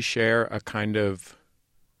and she share a kind of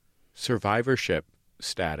survivorship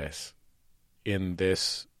status in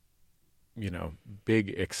this, big,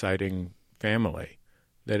 exciting family.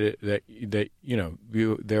 There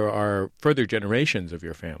are further generations of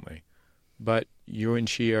your family, but you and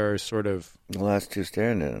she are sort of the last two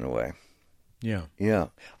standing in a way. Yeah. Yeah.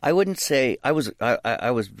 I wouldn't say I was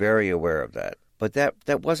very aware of that, but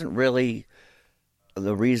that wasn't really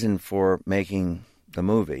the reason for making the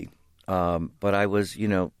movie. But I was,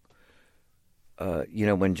 when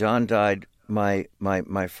John died, my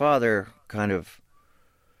father kind of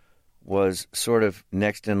was sort of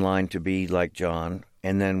next in line to be like John.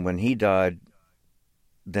 And then when he died,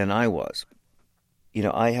 then I was.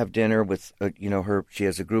 I have dinner with, her. She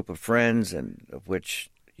has a group of friends, and of which,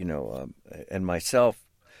 and myself,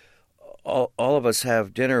 all of us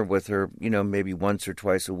have dinner with her, maybe once or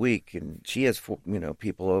twice a week. And she has,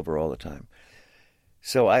 people over all the time.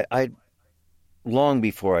 So I long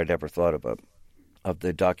before I'd ever thought of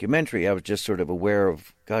the documentary, I was just sort of aware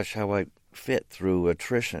of, gosh, how I fit through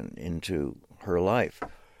attrition into her life.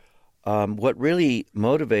 What really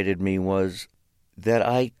motivated me was that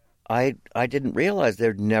I didn't realize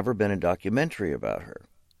there'd never been a documentary about her.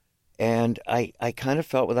 And I kind of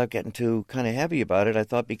felt, without getting too kind of heavy about it, I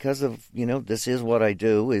thought because of, this is what I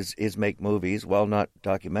do, is make movies, well, not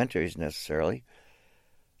documentaries necessarily.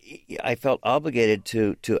 I felt obligated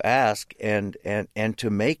to ask and to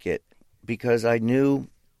make it, because I knew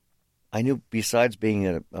besides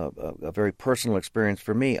being a very personal experience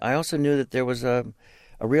for me, I also knew that there was a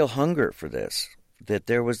real hunger for this, that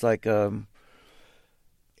there was like that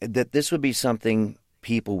this would be something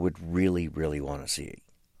people would really, really want to see,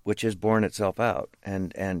 which has borne itself out.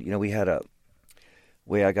 And we had a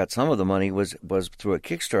way I got some of the money was through a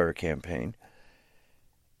Kickstarter campaign,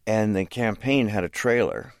 and the campaign had a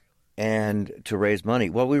trailer and to raise money.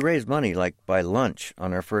 Well, we raised money like by lunch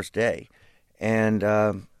on our first day, and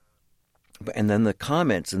then the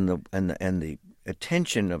comments and the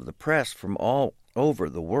attention of the press from all over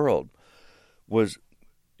the world was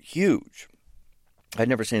huge. I'd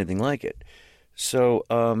never seen anything like it. So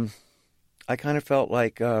I kind of felt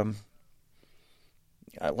like I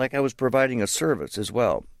was providing a service as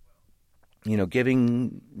well.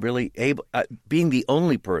 Giving, really being the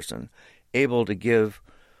only person able to give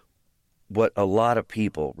what a lot of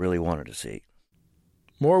people really wanted to see.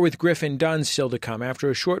 More with Griffin Dunne still to come. After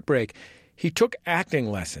a short break, he took acting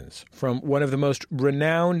lessons from one of the most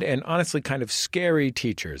renowned and honestly kind of scary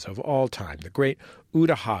teachers of all time, the great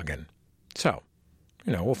Uta Hagen. So,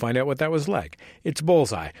 we'll find out what that was like. It's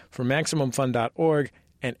Bullseye from MaximumFun.org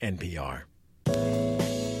and NPR.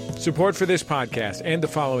 Support for this podcast and the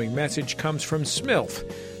following message comes from Smilf,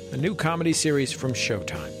 a new comedy series from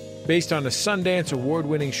Showtime. Based on a Sundance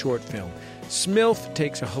Award-winning short film, Smilf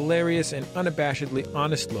takes a hilarious and unabashedly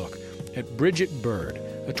honest look at Bridget Bird,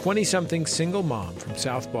 a 20-something single mom from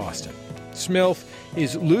South Boston. Smilf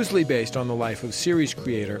is loosely based on the life of series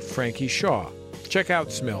creator Frankie Shaw. Check out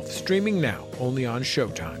Smilf, streaming now only on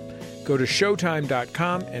Showtime. Go to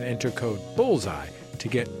Showtime.com and enter code BULLSEYE to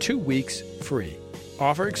get 2 weeks free.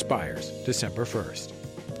 Offer expires December 1st.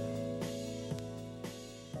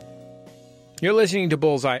 You're listening to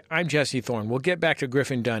Bullseye. I'm Jesse Thorne. We'll get back to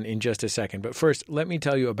Griffin Dunne in just a second, but first, let me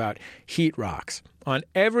tell you about Heat Rocks. On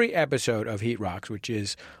every episode of Heat Rocks, which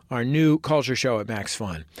is our new culture show at Max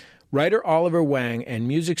Fun, writer Oliver Wang and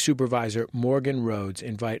music supervisor Morgan Rhodes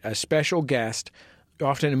invite a special guest,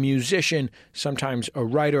 often a musician, sometimes a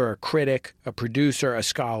writer, a critic, a producer, a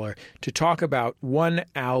scholar, to talk about one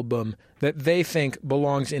album that they think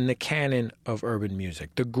belongs in the canon of urban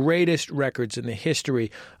music, the greatest records in the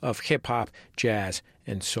history of hip-hop, jazz,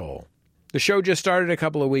 and soul. The show just started a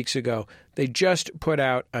couple of weeks ago. They just put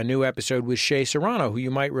out a new episode with Shea Serrano, who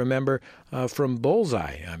you might remember from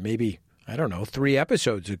Bullseye, maybe, 3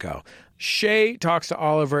 episodes ago. Shea talks to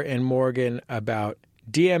Oliver and Morgan about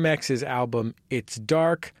DMX's album, It's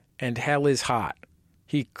Dark and Hell is Hot.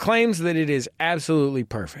 He claims that it is absolutely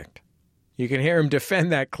perfect. You can hear him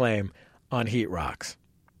defend that claim on Heat Rocks.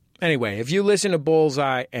 Anyway, if you listen to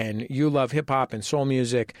Bullseye and you love hip-hop and soul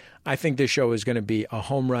music, I think this show is going to be a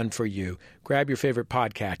home run for you. Grab your favorite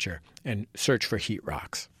podcatcher and search for Heat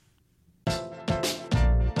Rocks.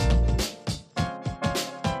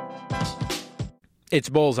 It's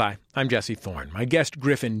Bullseye. I'm Jesse Thorne. My guest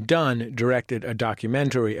Griffin Dunne directed a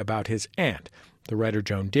documentary about his aunt, the writer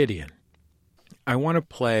Joan Didion. I want to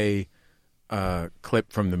play a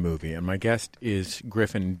clip from the movie, and my guest is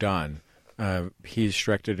Griffin Dunne. He's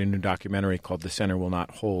directed a new documentary called The Center Will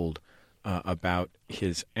Not Hold about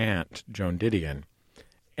his aunt, Joan Didion.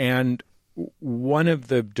 And one of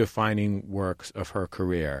the defining works of her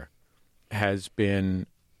career has been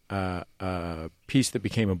a piece that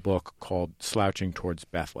became a book called Slouching Towards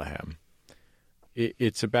Bethlehem.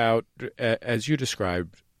 It's about, as you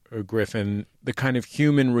described, Griffin, the kind of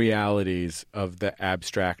human realities of the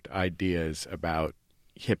abstract ideas about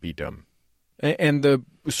hippiedom and the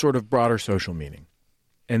sort of broader social meaning.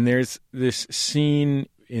 And there's this scene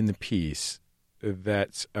in the piece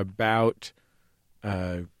that's about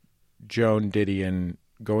Joan Didion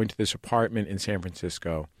going to this apartment in San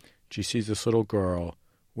Francisco. She sees this little girl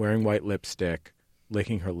wearing white lipstick,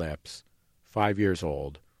 licking her lips, 5 years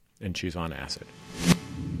old, and she's on acid.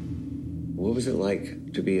 What was it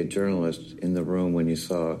like to be a journalist in the room when you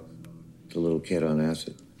saw the little kid on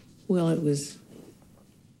acid? Well, it was,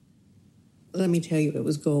 let me tell you, it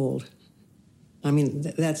was gold. I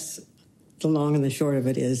mean, that's the long and the short of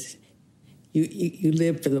it is you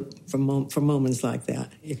live for moments like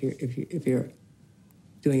that if you're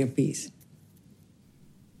doing a piece,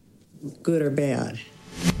 good or bad.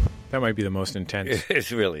 That might be the most intense.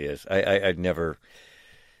 It really is. I'd never.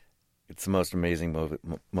 It's the most amazing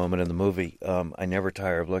moment in the movie. I never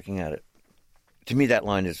tire of looking at it. To me, that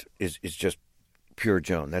line is just pure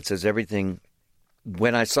Joan. That says everything.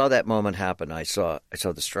 When I saw that moment happen, I saw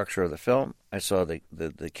the structure of the film. I saw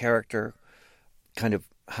the character, kind of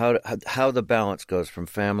how the balance goes from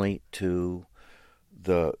family to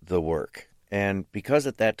the work. And because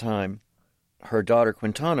at that time, her daughter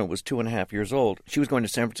Quintana was 2.5 years old, she was going to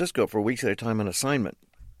San Francisco for weeks at a time on assignment,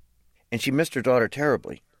 and she missed her daughter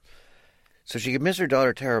terribly. So she could miss her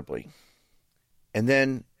daughter terribly, and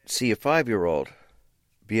then see a 5-year-old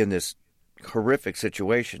be in this horrific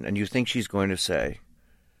situation, and you think she's going to say,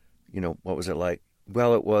 what was it like?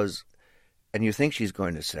 Well, it was, and you think she's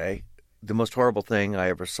going to say, the most horrible thing I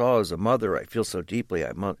ever saw as a mother. I feel so deeply.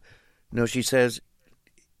 No, she says,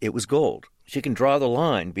 it was gold. She can draw the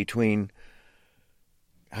line between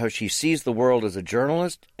how she sees the world as a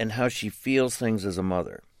journalist and how she feels things as a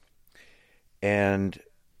mother. And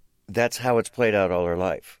that's how it's played out all her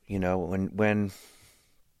life.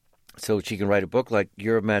 So she can write a book like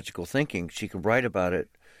Year of Magical Thinking. She can write about it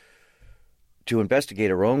to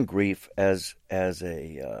investigate her own grief as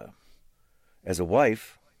a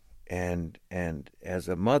wife and as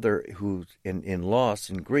a mother who's in loss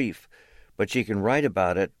and grief, but she can write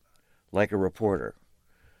about it like a reporter.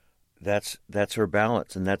 That's her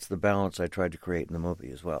balance, and that's the balance I tried to create in the movie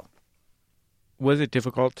as well. Was it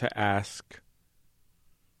difficult to ask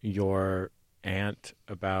your aunt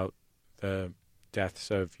about the deaths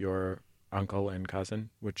of your uncle and cousin,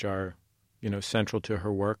 which are, central to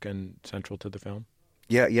her work and central to the film?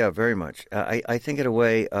 Yeah, very much. I think in a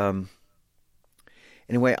way, I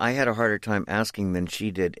had a harder time asking than she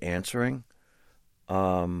did answering.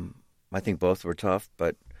 I think both were tough,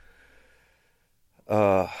 but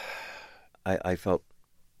I felt,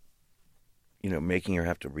 making her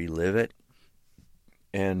have to relive it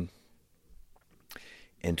and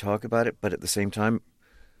talk about it. But at the same time,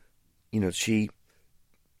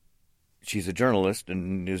 she's a journalist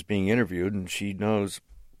and is being interviewed, and she knows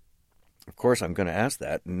of course, I'm going to ask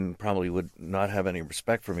that, and probably would not have any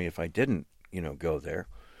respect for me if I didn't, go there.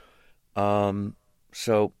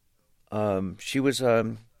 She was,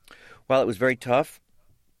 while it was very tough,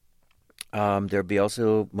 there'd be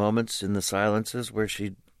also moments in the silences where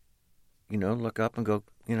she'd, look up and go,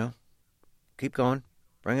 keep going,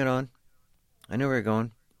 bring it on. I know where you're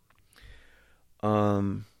going.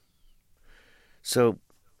 So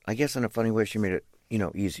I guess in a funny way she made it,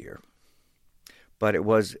 easier. But it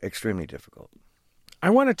was extremely difficult. I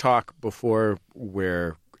want to talk, before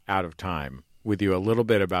we're out of time, with you a little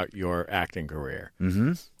bit about your acting career.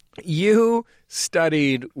 Mm-hmm. You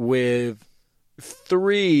studied with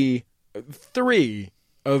three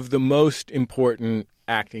of the most important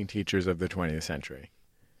acting teachers of the 20th century.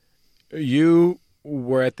 You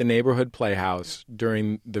were at the Neighborhood Playhouse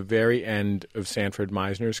during the very end of Sanford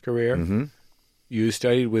Meisner's career. Mm-hmm. You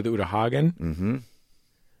studied with Uta Hagen.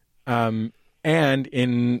 Mm-hmm. And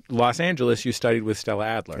in Los Angeles, you studied with Stella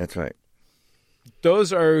Adler. That's right.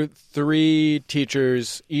 Those are three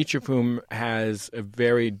teachers, each of whom has a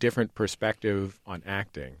very different perspective on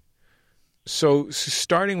acting. So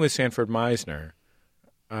starting with Sanford Meisner,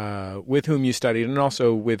 with whom you studied, and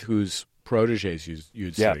also with whose protégés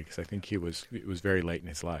you'd studied, because I think it was very late in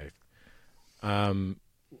his life.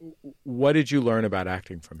 What did you learn about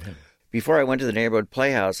acting from him? Before I went to the Neighborhood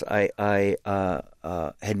Playhouse, I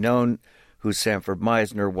had known who Sanford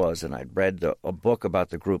Meisner was, and I'd read a book about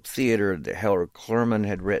the group theater that Harold Clurman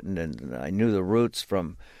had written, and I knew the roots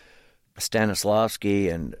from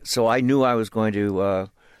Stanislavski, and so I knew I was going to...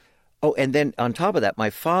 and then on top of that, my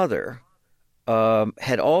father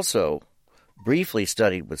had also briefly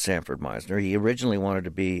studied with Sanford Meisner. He originally wanted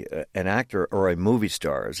to be an actor or a movie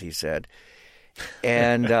star, as he said.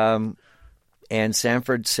 And and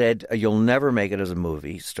Sanford said, "You'll never make it as a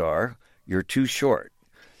movie star. You're too short."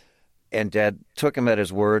 And Dad took him at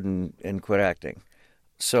his word and quit acting.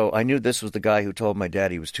 So I knew this was the guy who told my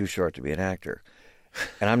dad he was too short to be an actor.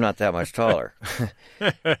 And I'm not that much taller. I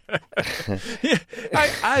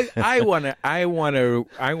want to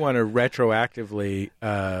retroactively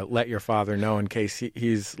let your father know, in case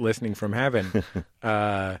he's listening from heaven,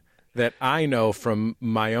 that I know from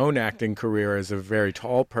my own acting career as a very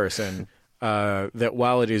tall person, that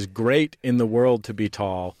while it is great in the world to be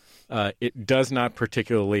tall, it does not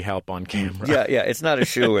particularly help on camera. Yeah, it's not a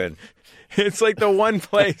shoe-in. It's like the one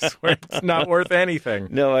place where it's not worth anything.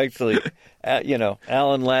 No, actually,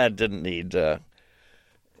 Alan Ladd didn't need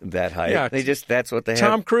that height. Yeah, that's what they have.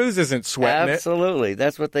 Tom Cruise isn't sweating Absolutely.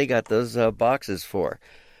 That's what they got those boxes for,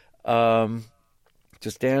 to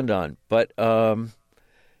stand on. But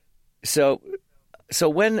so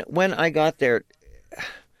when I got there,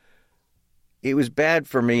 it was bad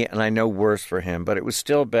for me, and I know worse for him, but it was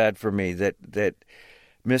still bad for me that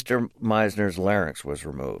Mr. Meisner's larynx was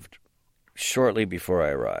removed shortly before I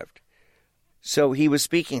arrived. So he was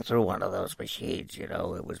speaking through one of those machines, it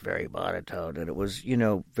was very monotone, and it was,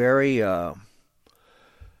 very, it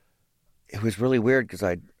was really weird because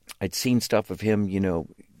I'd seen stuff of him,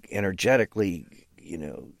 energetically,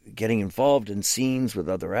 getting involved in scenes with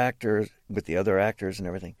the other actors and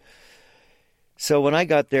everything. So when I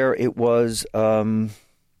got there, it was,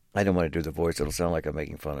 I don't want to do the voice. It'll sound like I'm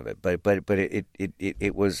making fun of it, but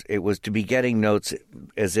it was to be getting notes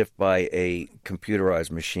as if by a computerized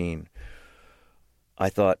machine. I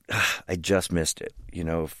thought I just missed it.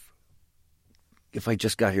 If I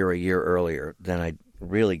just got here a year earlier, then I'd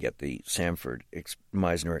really get the Sanford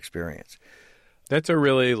Meisner experience. That's a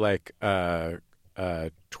really 20.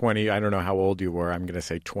 I don't know how old you were. I'm going to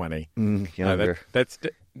say 20. Younger.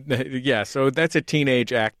 Yeah, so that's a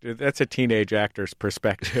teenage actor. That's a teenage actor's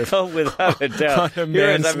perspective. Oh, without a doubt. On a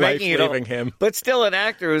man's life leaving him. But still an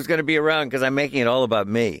actor who's going to be around because I'm making it all about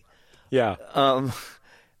me. Yeah.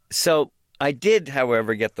 So I did,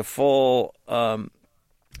 however, get the full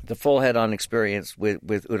head-on experience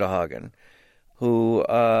with Uta Hagen, who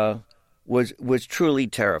was truly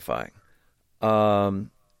terrifying.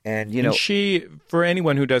 And she, for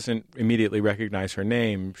anyone who doesn't immediately recognize her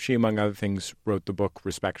name, she, among other things, wrote the book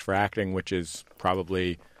Respect for Acting, which is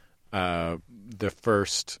probably the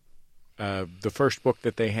first book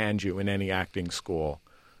that they hand you in any acting school,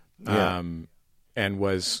 and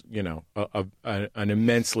was an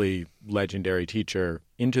immensely legendary teacher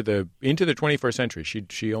into the 21st century.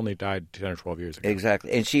 She only died 10 or 12 years ago.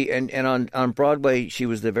 Exactly, and she and on Broadway she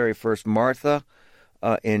was the very first Martha.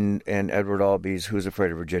 In Edward Albee's Who's Afraid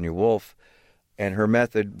of Virginia Woolf, and her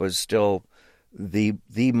method was still the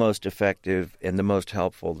most effective and the most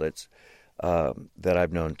helpful that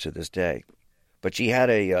I've known to this day. But she had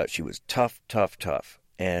she was tough,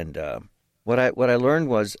 and what I learned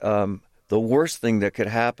was the worst thing that could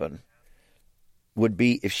happen would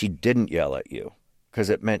be if she didn't yell at you, because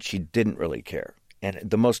it meant she didn't really care. And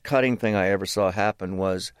the most cutting thing I ever saw happen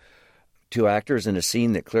was two actors in a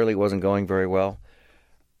scene that clearly wasn't going very well.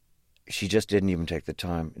 She just didn't even take the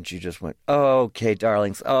time. And she just went, "Oh, okay,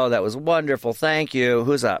 darlings. Oh, that was wonderful. Thank you.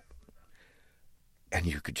 Who's up?" And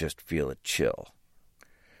you could just feel it chill.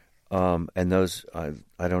 And those, I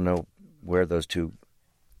don't know where those two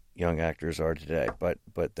young actors are today, but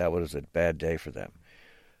that was a bad day for them.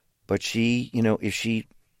 But she,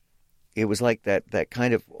 it was like that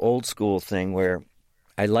kind of old school thing where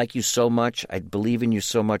I like you so much, I believe in you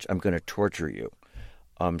so much, I'm going to torture you,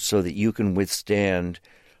 so that you can withstand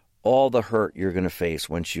all the hurt you're going to face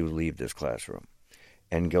once you leave this classroom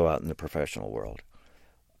and go out in the professional world.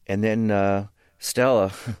 And then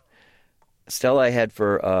Stella I had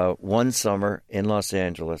for one summer in Los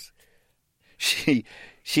Angeles.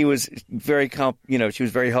 She was very she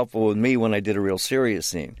was very helpful with me when I did a real serious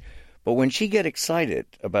scene. But when she get excited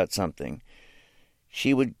about something,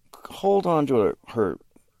 she would hold on to her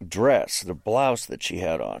dress, the blouse that she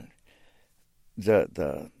had on,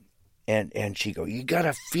 and she'd go, "You got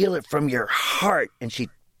to feel it from your heart." And she'd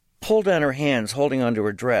pull down her hands holding onto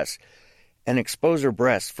her dress and expose her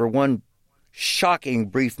breasts for one shocking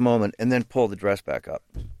brief moment and then pull the dress back up.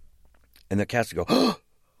 And the cast would go, "Oh!"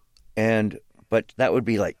 But that would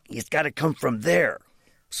be like, it's got to come from there.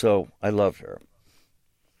 So I loved her.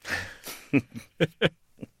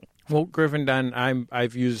 Well, Griffin Dunne,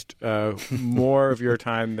 I've used more of your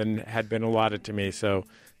time than had been allotted to me. So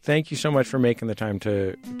thank you so much for making the time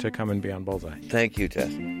to come and be on Bullseye. Thank you,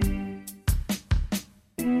 Tess.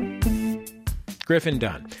 Griffin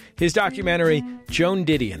Dunne. His documentary, Joan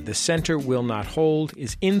Didion, The Center Will Not Hold,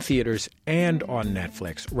 is in theaters and on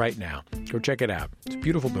Netflix right now. Go check it out. It's a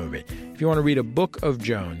beautiful movie. If you want to read a book of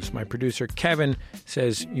Joan's, my producer Kevin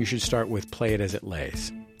says you should start with Play It As It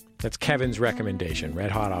Lays. That's Kevin's recommendation,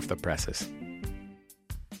 red hot off the presses.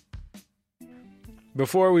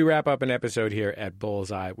 Before we wrap up an episode here at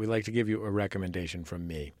Bullseye, we'd like to give you a recommendation from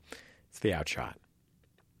me. It's The Outshot.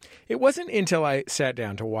 It wasn't until I sat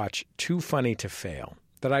down to watch Too Funny to Fail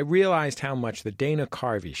that I realized how much the Dana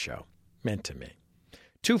Carvey Show meant to me.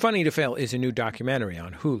 Too Funny to Fail is a new documentary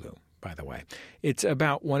on Hulu, by the way. It's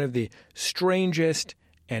about one of the strangest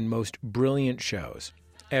and most brilliant shows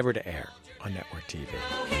ever to air on network TV.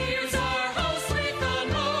 Here's our host with the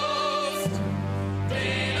most,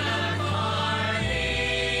 Dana Carvey.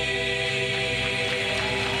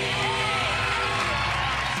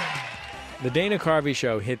 The Dana Carvey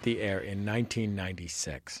Show hit the air in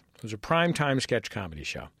 1996. It was a primetime sketch comedy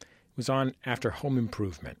show. It was on after Home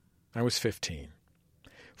Improvement. I was 15.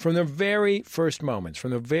 From the very first moments,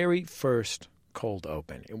 from the very first cold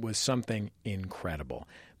open, it was something incredible.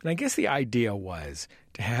 And I guess the idea was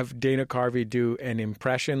to have Dana Carvey do an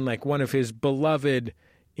impression like one of his beloved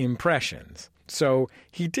impressions. So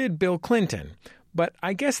he did Bill Clinton. But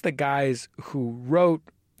I guess the guys who wrote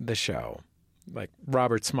the show, like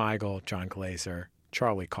Robert Smigel, John Glaser,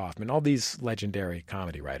 Charlie Kaufman, all these legendary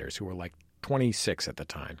comedy writers who were like 26 at the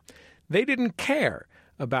time, they didn't care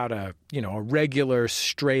about a regular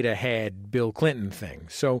straight-ahead Bill Clinton thing.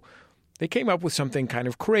 So they came up with something kind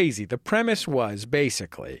of crazy. The premise was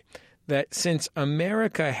basically that since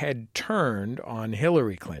America had turned on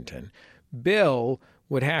Hillary Clinton, Bill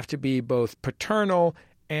would have to be both paternal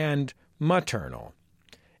and maternal.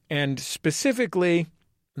 And specifically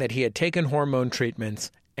that he had taken hormone treatments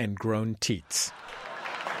and grown teats.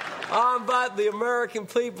 I invite the American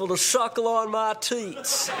people to suckle on my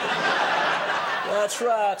teats. That's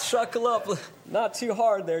right, suckle up. Not too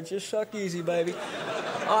hard there, just suck easy, baby.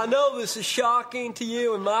 I know this is shocking to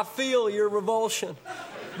you and I feel your revulsion.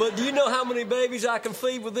 But do you know how many babies I can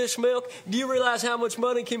feed with this milk? Do you realize how much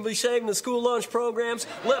money can be saved in the school lunch programs?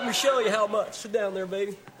 Let me show you how much. Sit down there,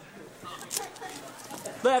 baby.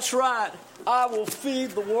 That's right, I will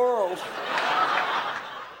feed the world.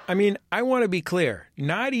 I mean, I want to be clear.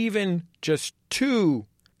 Not even just 2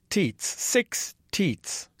 teats, 6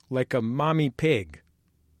 teats, like a mommy pig.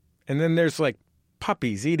 And then there's like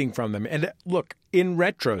puppies eating from them. And look, in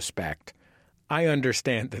retrospect, I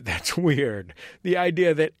understand that that's weird. The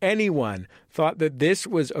idea that anyone thought that this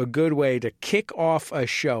was a good way to kick off a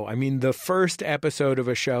show. I mean, the first episode of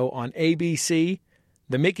a show on ABC,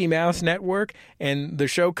 the Mickey Mouse Network, and the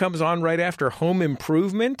show comes on right after Home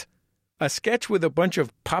Improvement. A sketch with a bunch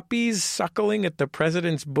of puppies suckling at the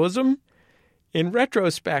president's bosom? In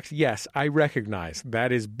retrospect, yes, I recognize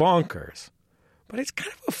that is bonkers. But it's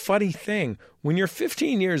kind of a funny thing. When you're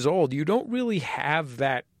 15 years old, you don't really have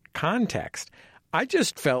that context. I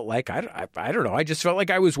just felt like, I don't know, I just felt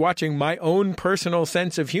like I was watching my own personal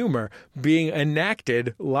sense of humor being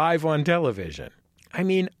enacted live on television. I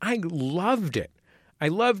mean, I loved it. I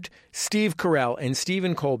loved Steve Carell and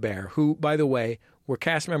Stephen Colbert, who, by the way, were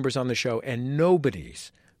cast members on the show and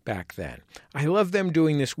nobodies back then. I loved them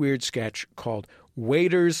doing this weird sketch called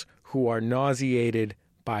Waiters Who Are Nauseated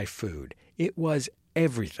by Food. It was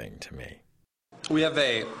everything to me. We have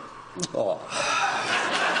a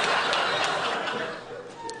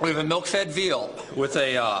milk-fed veal with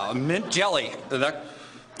a mint jelly. That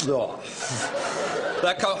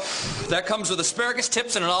comes with asparagus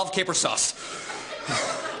tips and an olive caper sauce.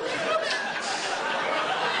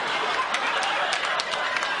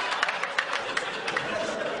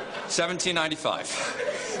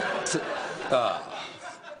 $17.95.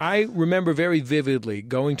 I remember very vividly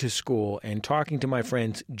going to school and talking to my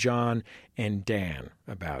friends John and Dan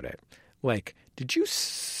about it. Like, did you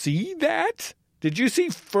see that? Did you see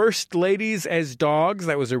First Ladies as Dogs?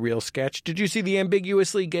 That was a real sketch. Did you see the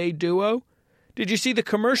ambiguously gay duo? Did you see the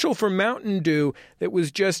commercial for Mountain Dew that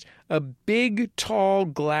was just a big, tall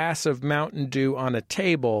glass of Mountain Dew on a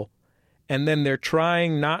table, and then they're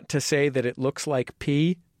trying not to say that it looks like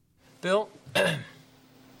pee? Bill,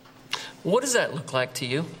 what does that look like to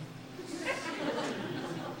you?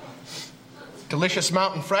 Delicious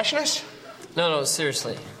mountain freshness? No,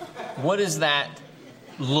 seriously. What does that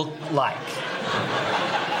look like?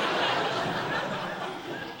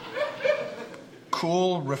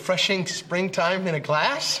 Cool, refreshing springtime in a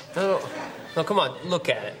glass? No, come on, look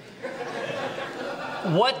at it.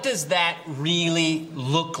 What does that really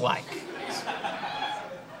look like?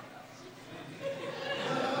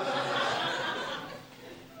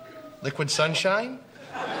 Liquid sunshine?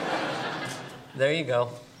 There you go.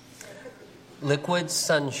 Liquid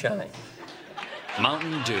sunshine.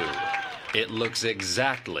 Mountain Dew. It looks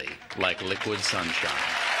exactly like liquid sunshine.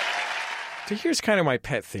 So here's kind of my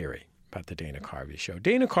pet theory about the Dana Carvey show.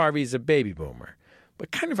 Dana Carvey is a baby boomer, but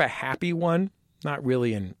kind of a happy one, not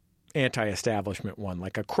really an anti-establishment one,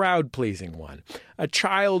 like a crowd-pleasing one, a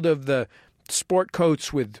child of the sport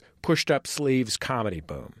coats with pushed-up sleeves comedy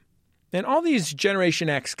boom. And all these Generation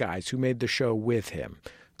X guys who made the show with him,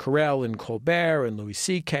 Carell and Colbert and Louis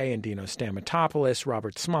C.K. and Dino Stamatopoulos,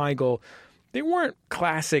 Robert Smigel, they weren't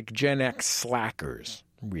classic Gen X slackers,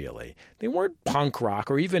 really. They weren't punk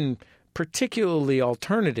rock or even particularly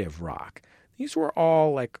alternative rock. These were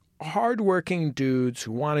all like hardworking dudes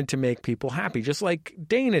who wanted to make people happy, just like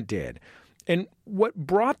Dana did. And what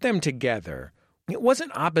brought them together, it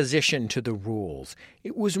wasn't opposition to the rules.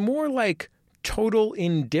 It was more like total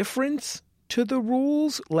indifference to the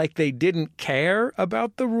rules, like they didn't care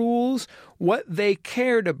about the rules. What they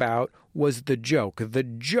cared about was the joke. The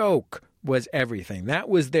joke was everything. That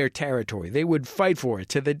was their territory. They would fight for it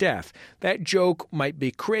to the death. That joke might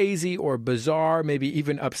be crazy or bizarre, maybe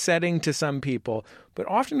even upsetting to some people, but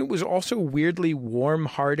often it was also weirdly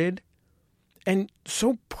warm-hearted and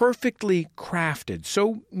so perfectly crafted,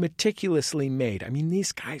 so meticulously made. I mean,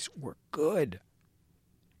 these guys were good.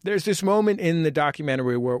 There's this moment in the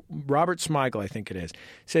documentary where Robert Smigel, I think it is,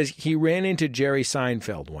 says he ran into Jerry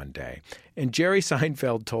Seinfeld one day, and Jerry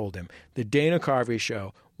Seinfeld told him the Dana Carvey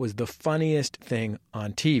show was the funniest thing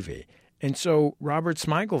on TV. And so Robert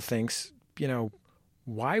Smigel thinks,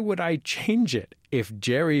 why would I change it if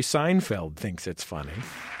Jerry Seinfeld thinks it's funny?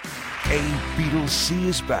 A Beatles Sea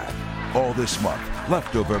is back. All this month,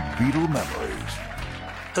 leftover Beatle memories.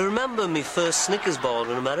 I remember my first Snickers bar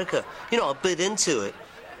in America. I bit into it.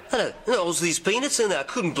 And there was these peanuts in there. I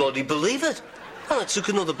couldn't bloody believe it. And I took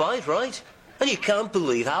another bite, right? And you can't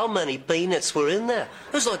believe how many peanuts were in there.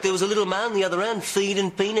 It was like there was a little man the other end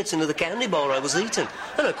feeding peanuts into the candy bar I was eating.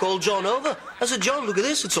 And I called John over. I said, John, look at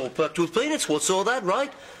this. It's all packed with peanuts. What's all that,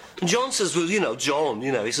 right? And John says, well, John,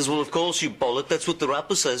 he says, well, of course, you bollock. That's what the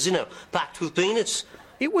rapper says, packed with peanuts.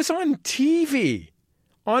 It was on TV.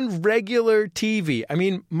 On regular TV. I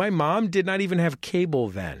mean, my mom did not even have cable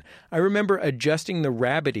then. I remember adjusting the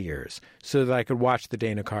rabbit ears so that I could watch the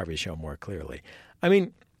Dana Carvey show more clearly. I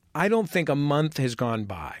mean, I don't think a month has gone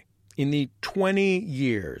by in the 20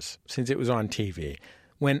 years since it was on TV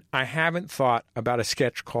when I haven't thought about a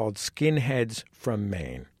sketch called Skinheads from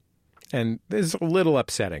Maine. And this is a little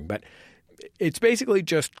upsetting, but it's basically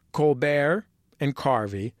just Colbert and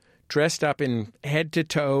Carvey dressed up in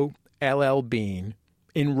head-to-toe LL Bean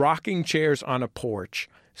in rocking chairs on a porch,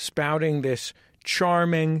 spouting this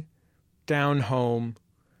charming, down-home,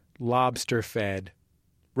 lobster-fed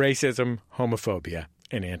racism, homophobia,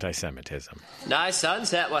 and anti-Semitism. Nice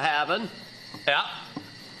sunset we're having. Yeah.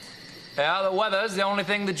 Yeah, the weather's the only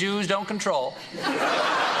thing the Jews don't control.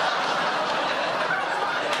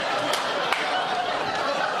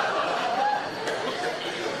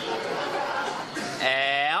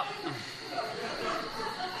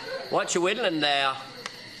 What you whittling there?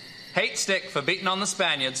 Hate stick for beating on the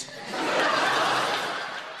Spaniards.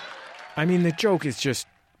 I mean, the joke is just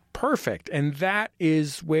perfect, and that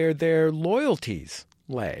is where their loyalties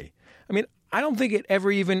lay. I mean, I don't think it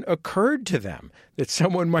ever even occurred to them that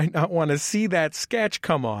someone might not want to see that sketch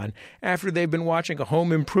come on after they've been watching a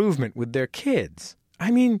Home Improvement with their kids.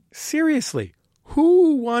 I mean, seriously,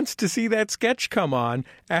 who wants to see that sketch come on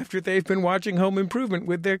after they've been watching Home Improvement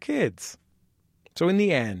with their kids? So in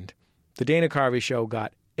the end, the Dana Carvey Show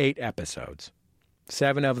got 8 episodes.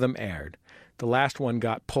 7 of them aired. The last one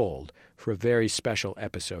got pulled for a very special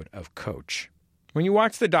episode of Coach. When you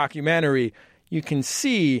watch the documentary, you can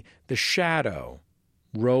see the shadow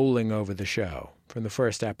rolling over the show from the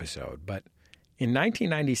first episode. But in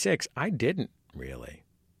 1996, I didn't really.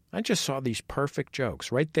 I just saw these perfect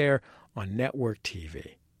jokes right there on network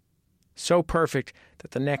TV. So perfect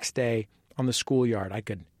that the next day on the schoolyard, I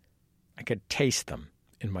could taste them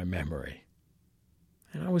in my memory.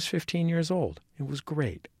 And I was 15 years old. It was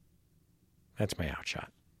great. That's my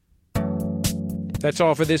outshot. That's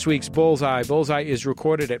all for this week's Bullseye. Bullseye is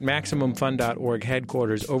recorded at MaximumFun.org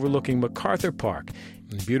headquarters overlooking MacArthur Park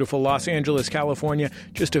in beautiful Los Angeles, California,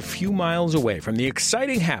 just a few miles away from the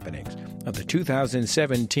exciting happenings of the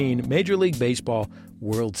 2017 Major League Baseball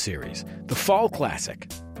World Series, the Fall Classic.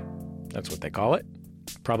 That's what they call it.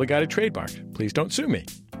 Probably got it trademarked. Please don't sue me.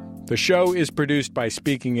 The show is produced by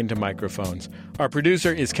Speaking Into Microphones. Our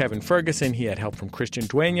producer is Kevin Ferguson. He had help from Christian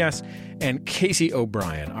Dueñas and Casey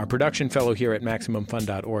O'Brien. Our production fellow here at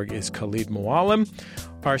MaximumFun.org is Khalid Mualim.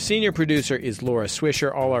 Our senior producer is Laura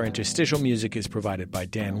Swisher. All our interstitial music is provided by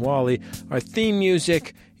Dan Wally. Our theme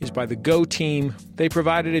music is by the Go Team. They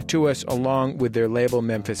provided it to us along with their label,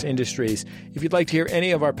 Memphis Industries. If you'd like to hear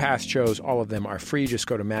any of our past shows, all of them are free. Just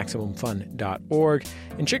go to MaximumFun.org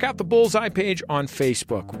and check out the Bullseye page on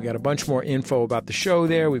Facebook. We've got a bunch more info about the show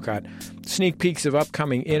there. We've got sneak peeks of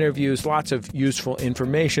upcoming interviews, lots of useful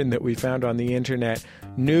information that we found on the internet,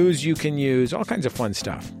 news you can use, all kinds of fun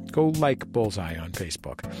stuff. Go like Bullseye on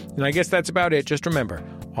Facebook. And I guess that's about it. Just remember,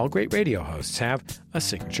 all great radio hosts have a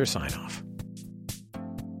signature sign-off.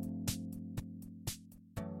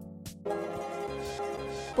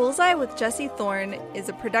 Bullseye with Jesse Thorne is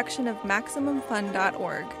a production of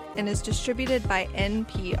MaximumFun.org and is distributed by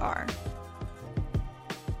NPR.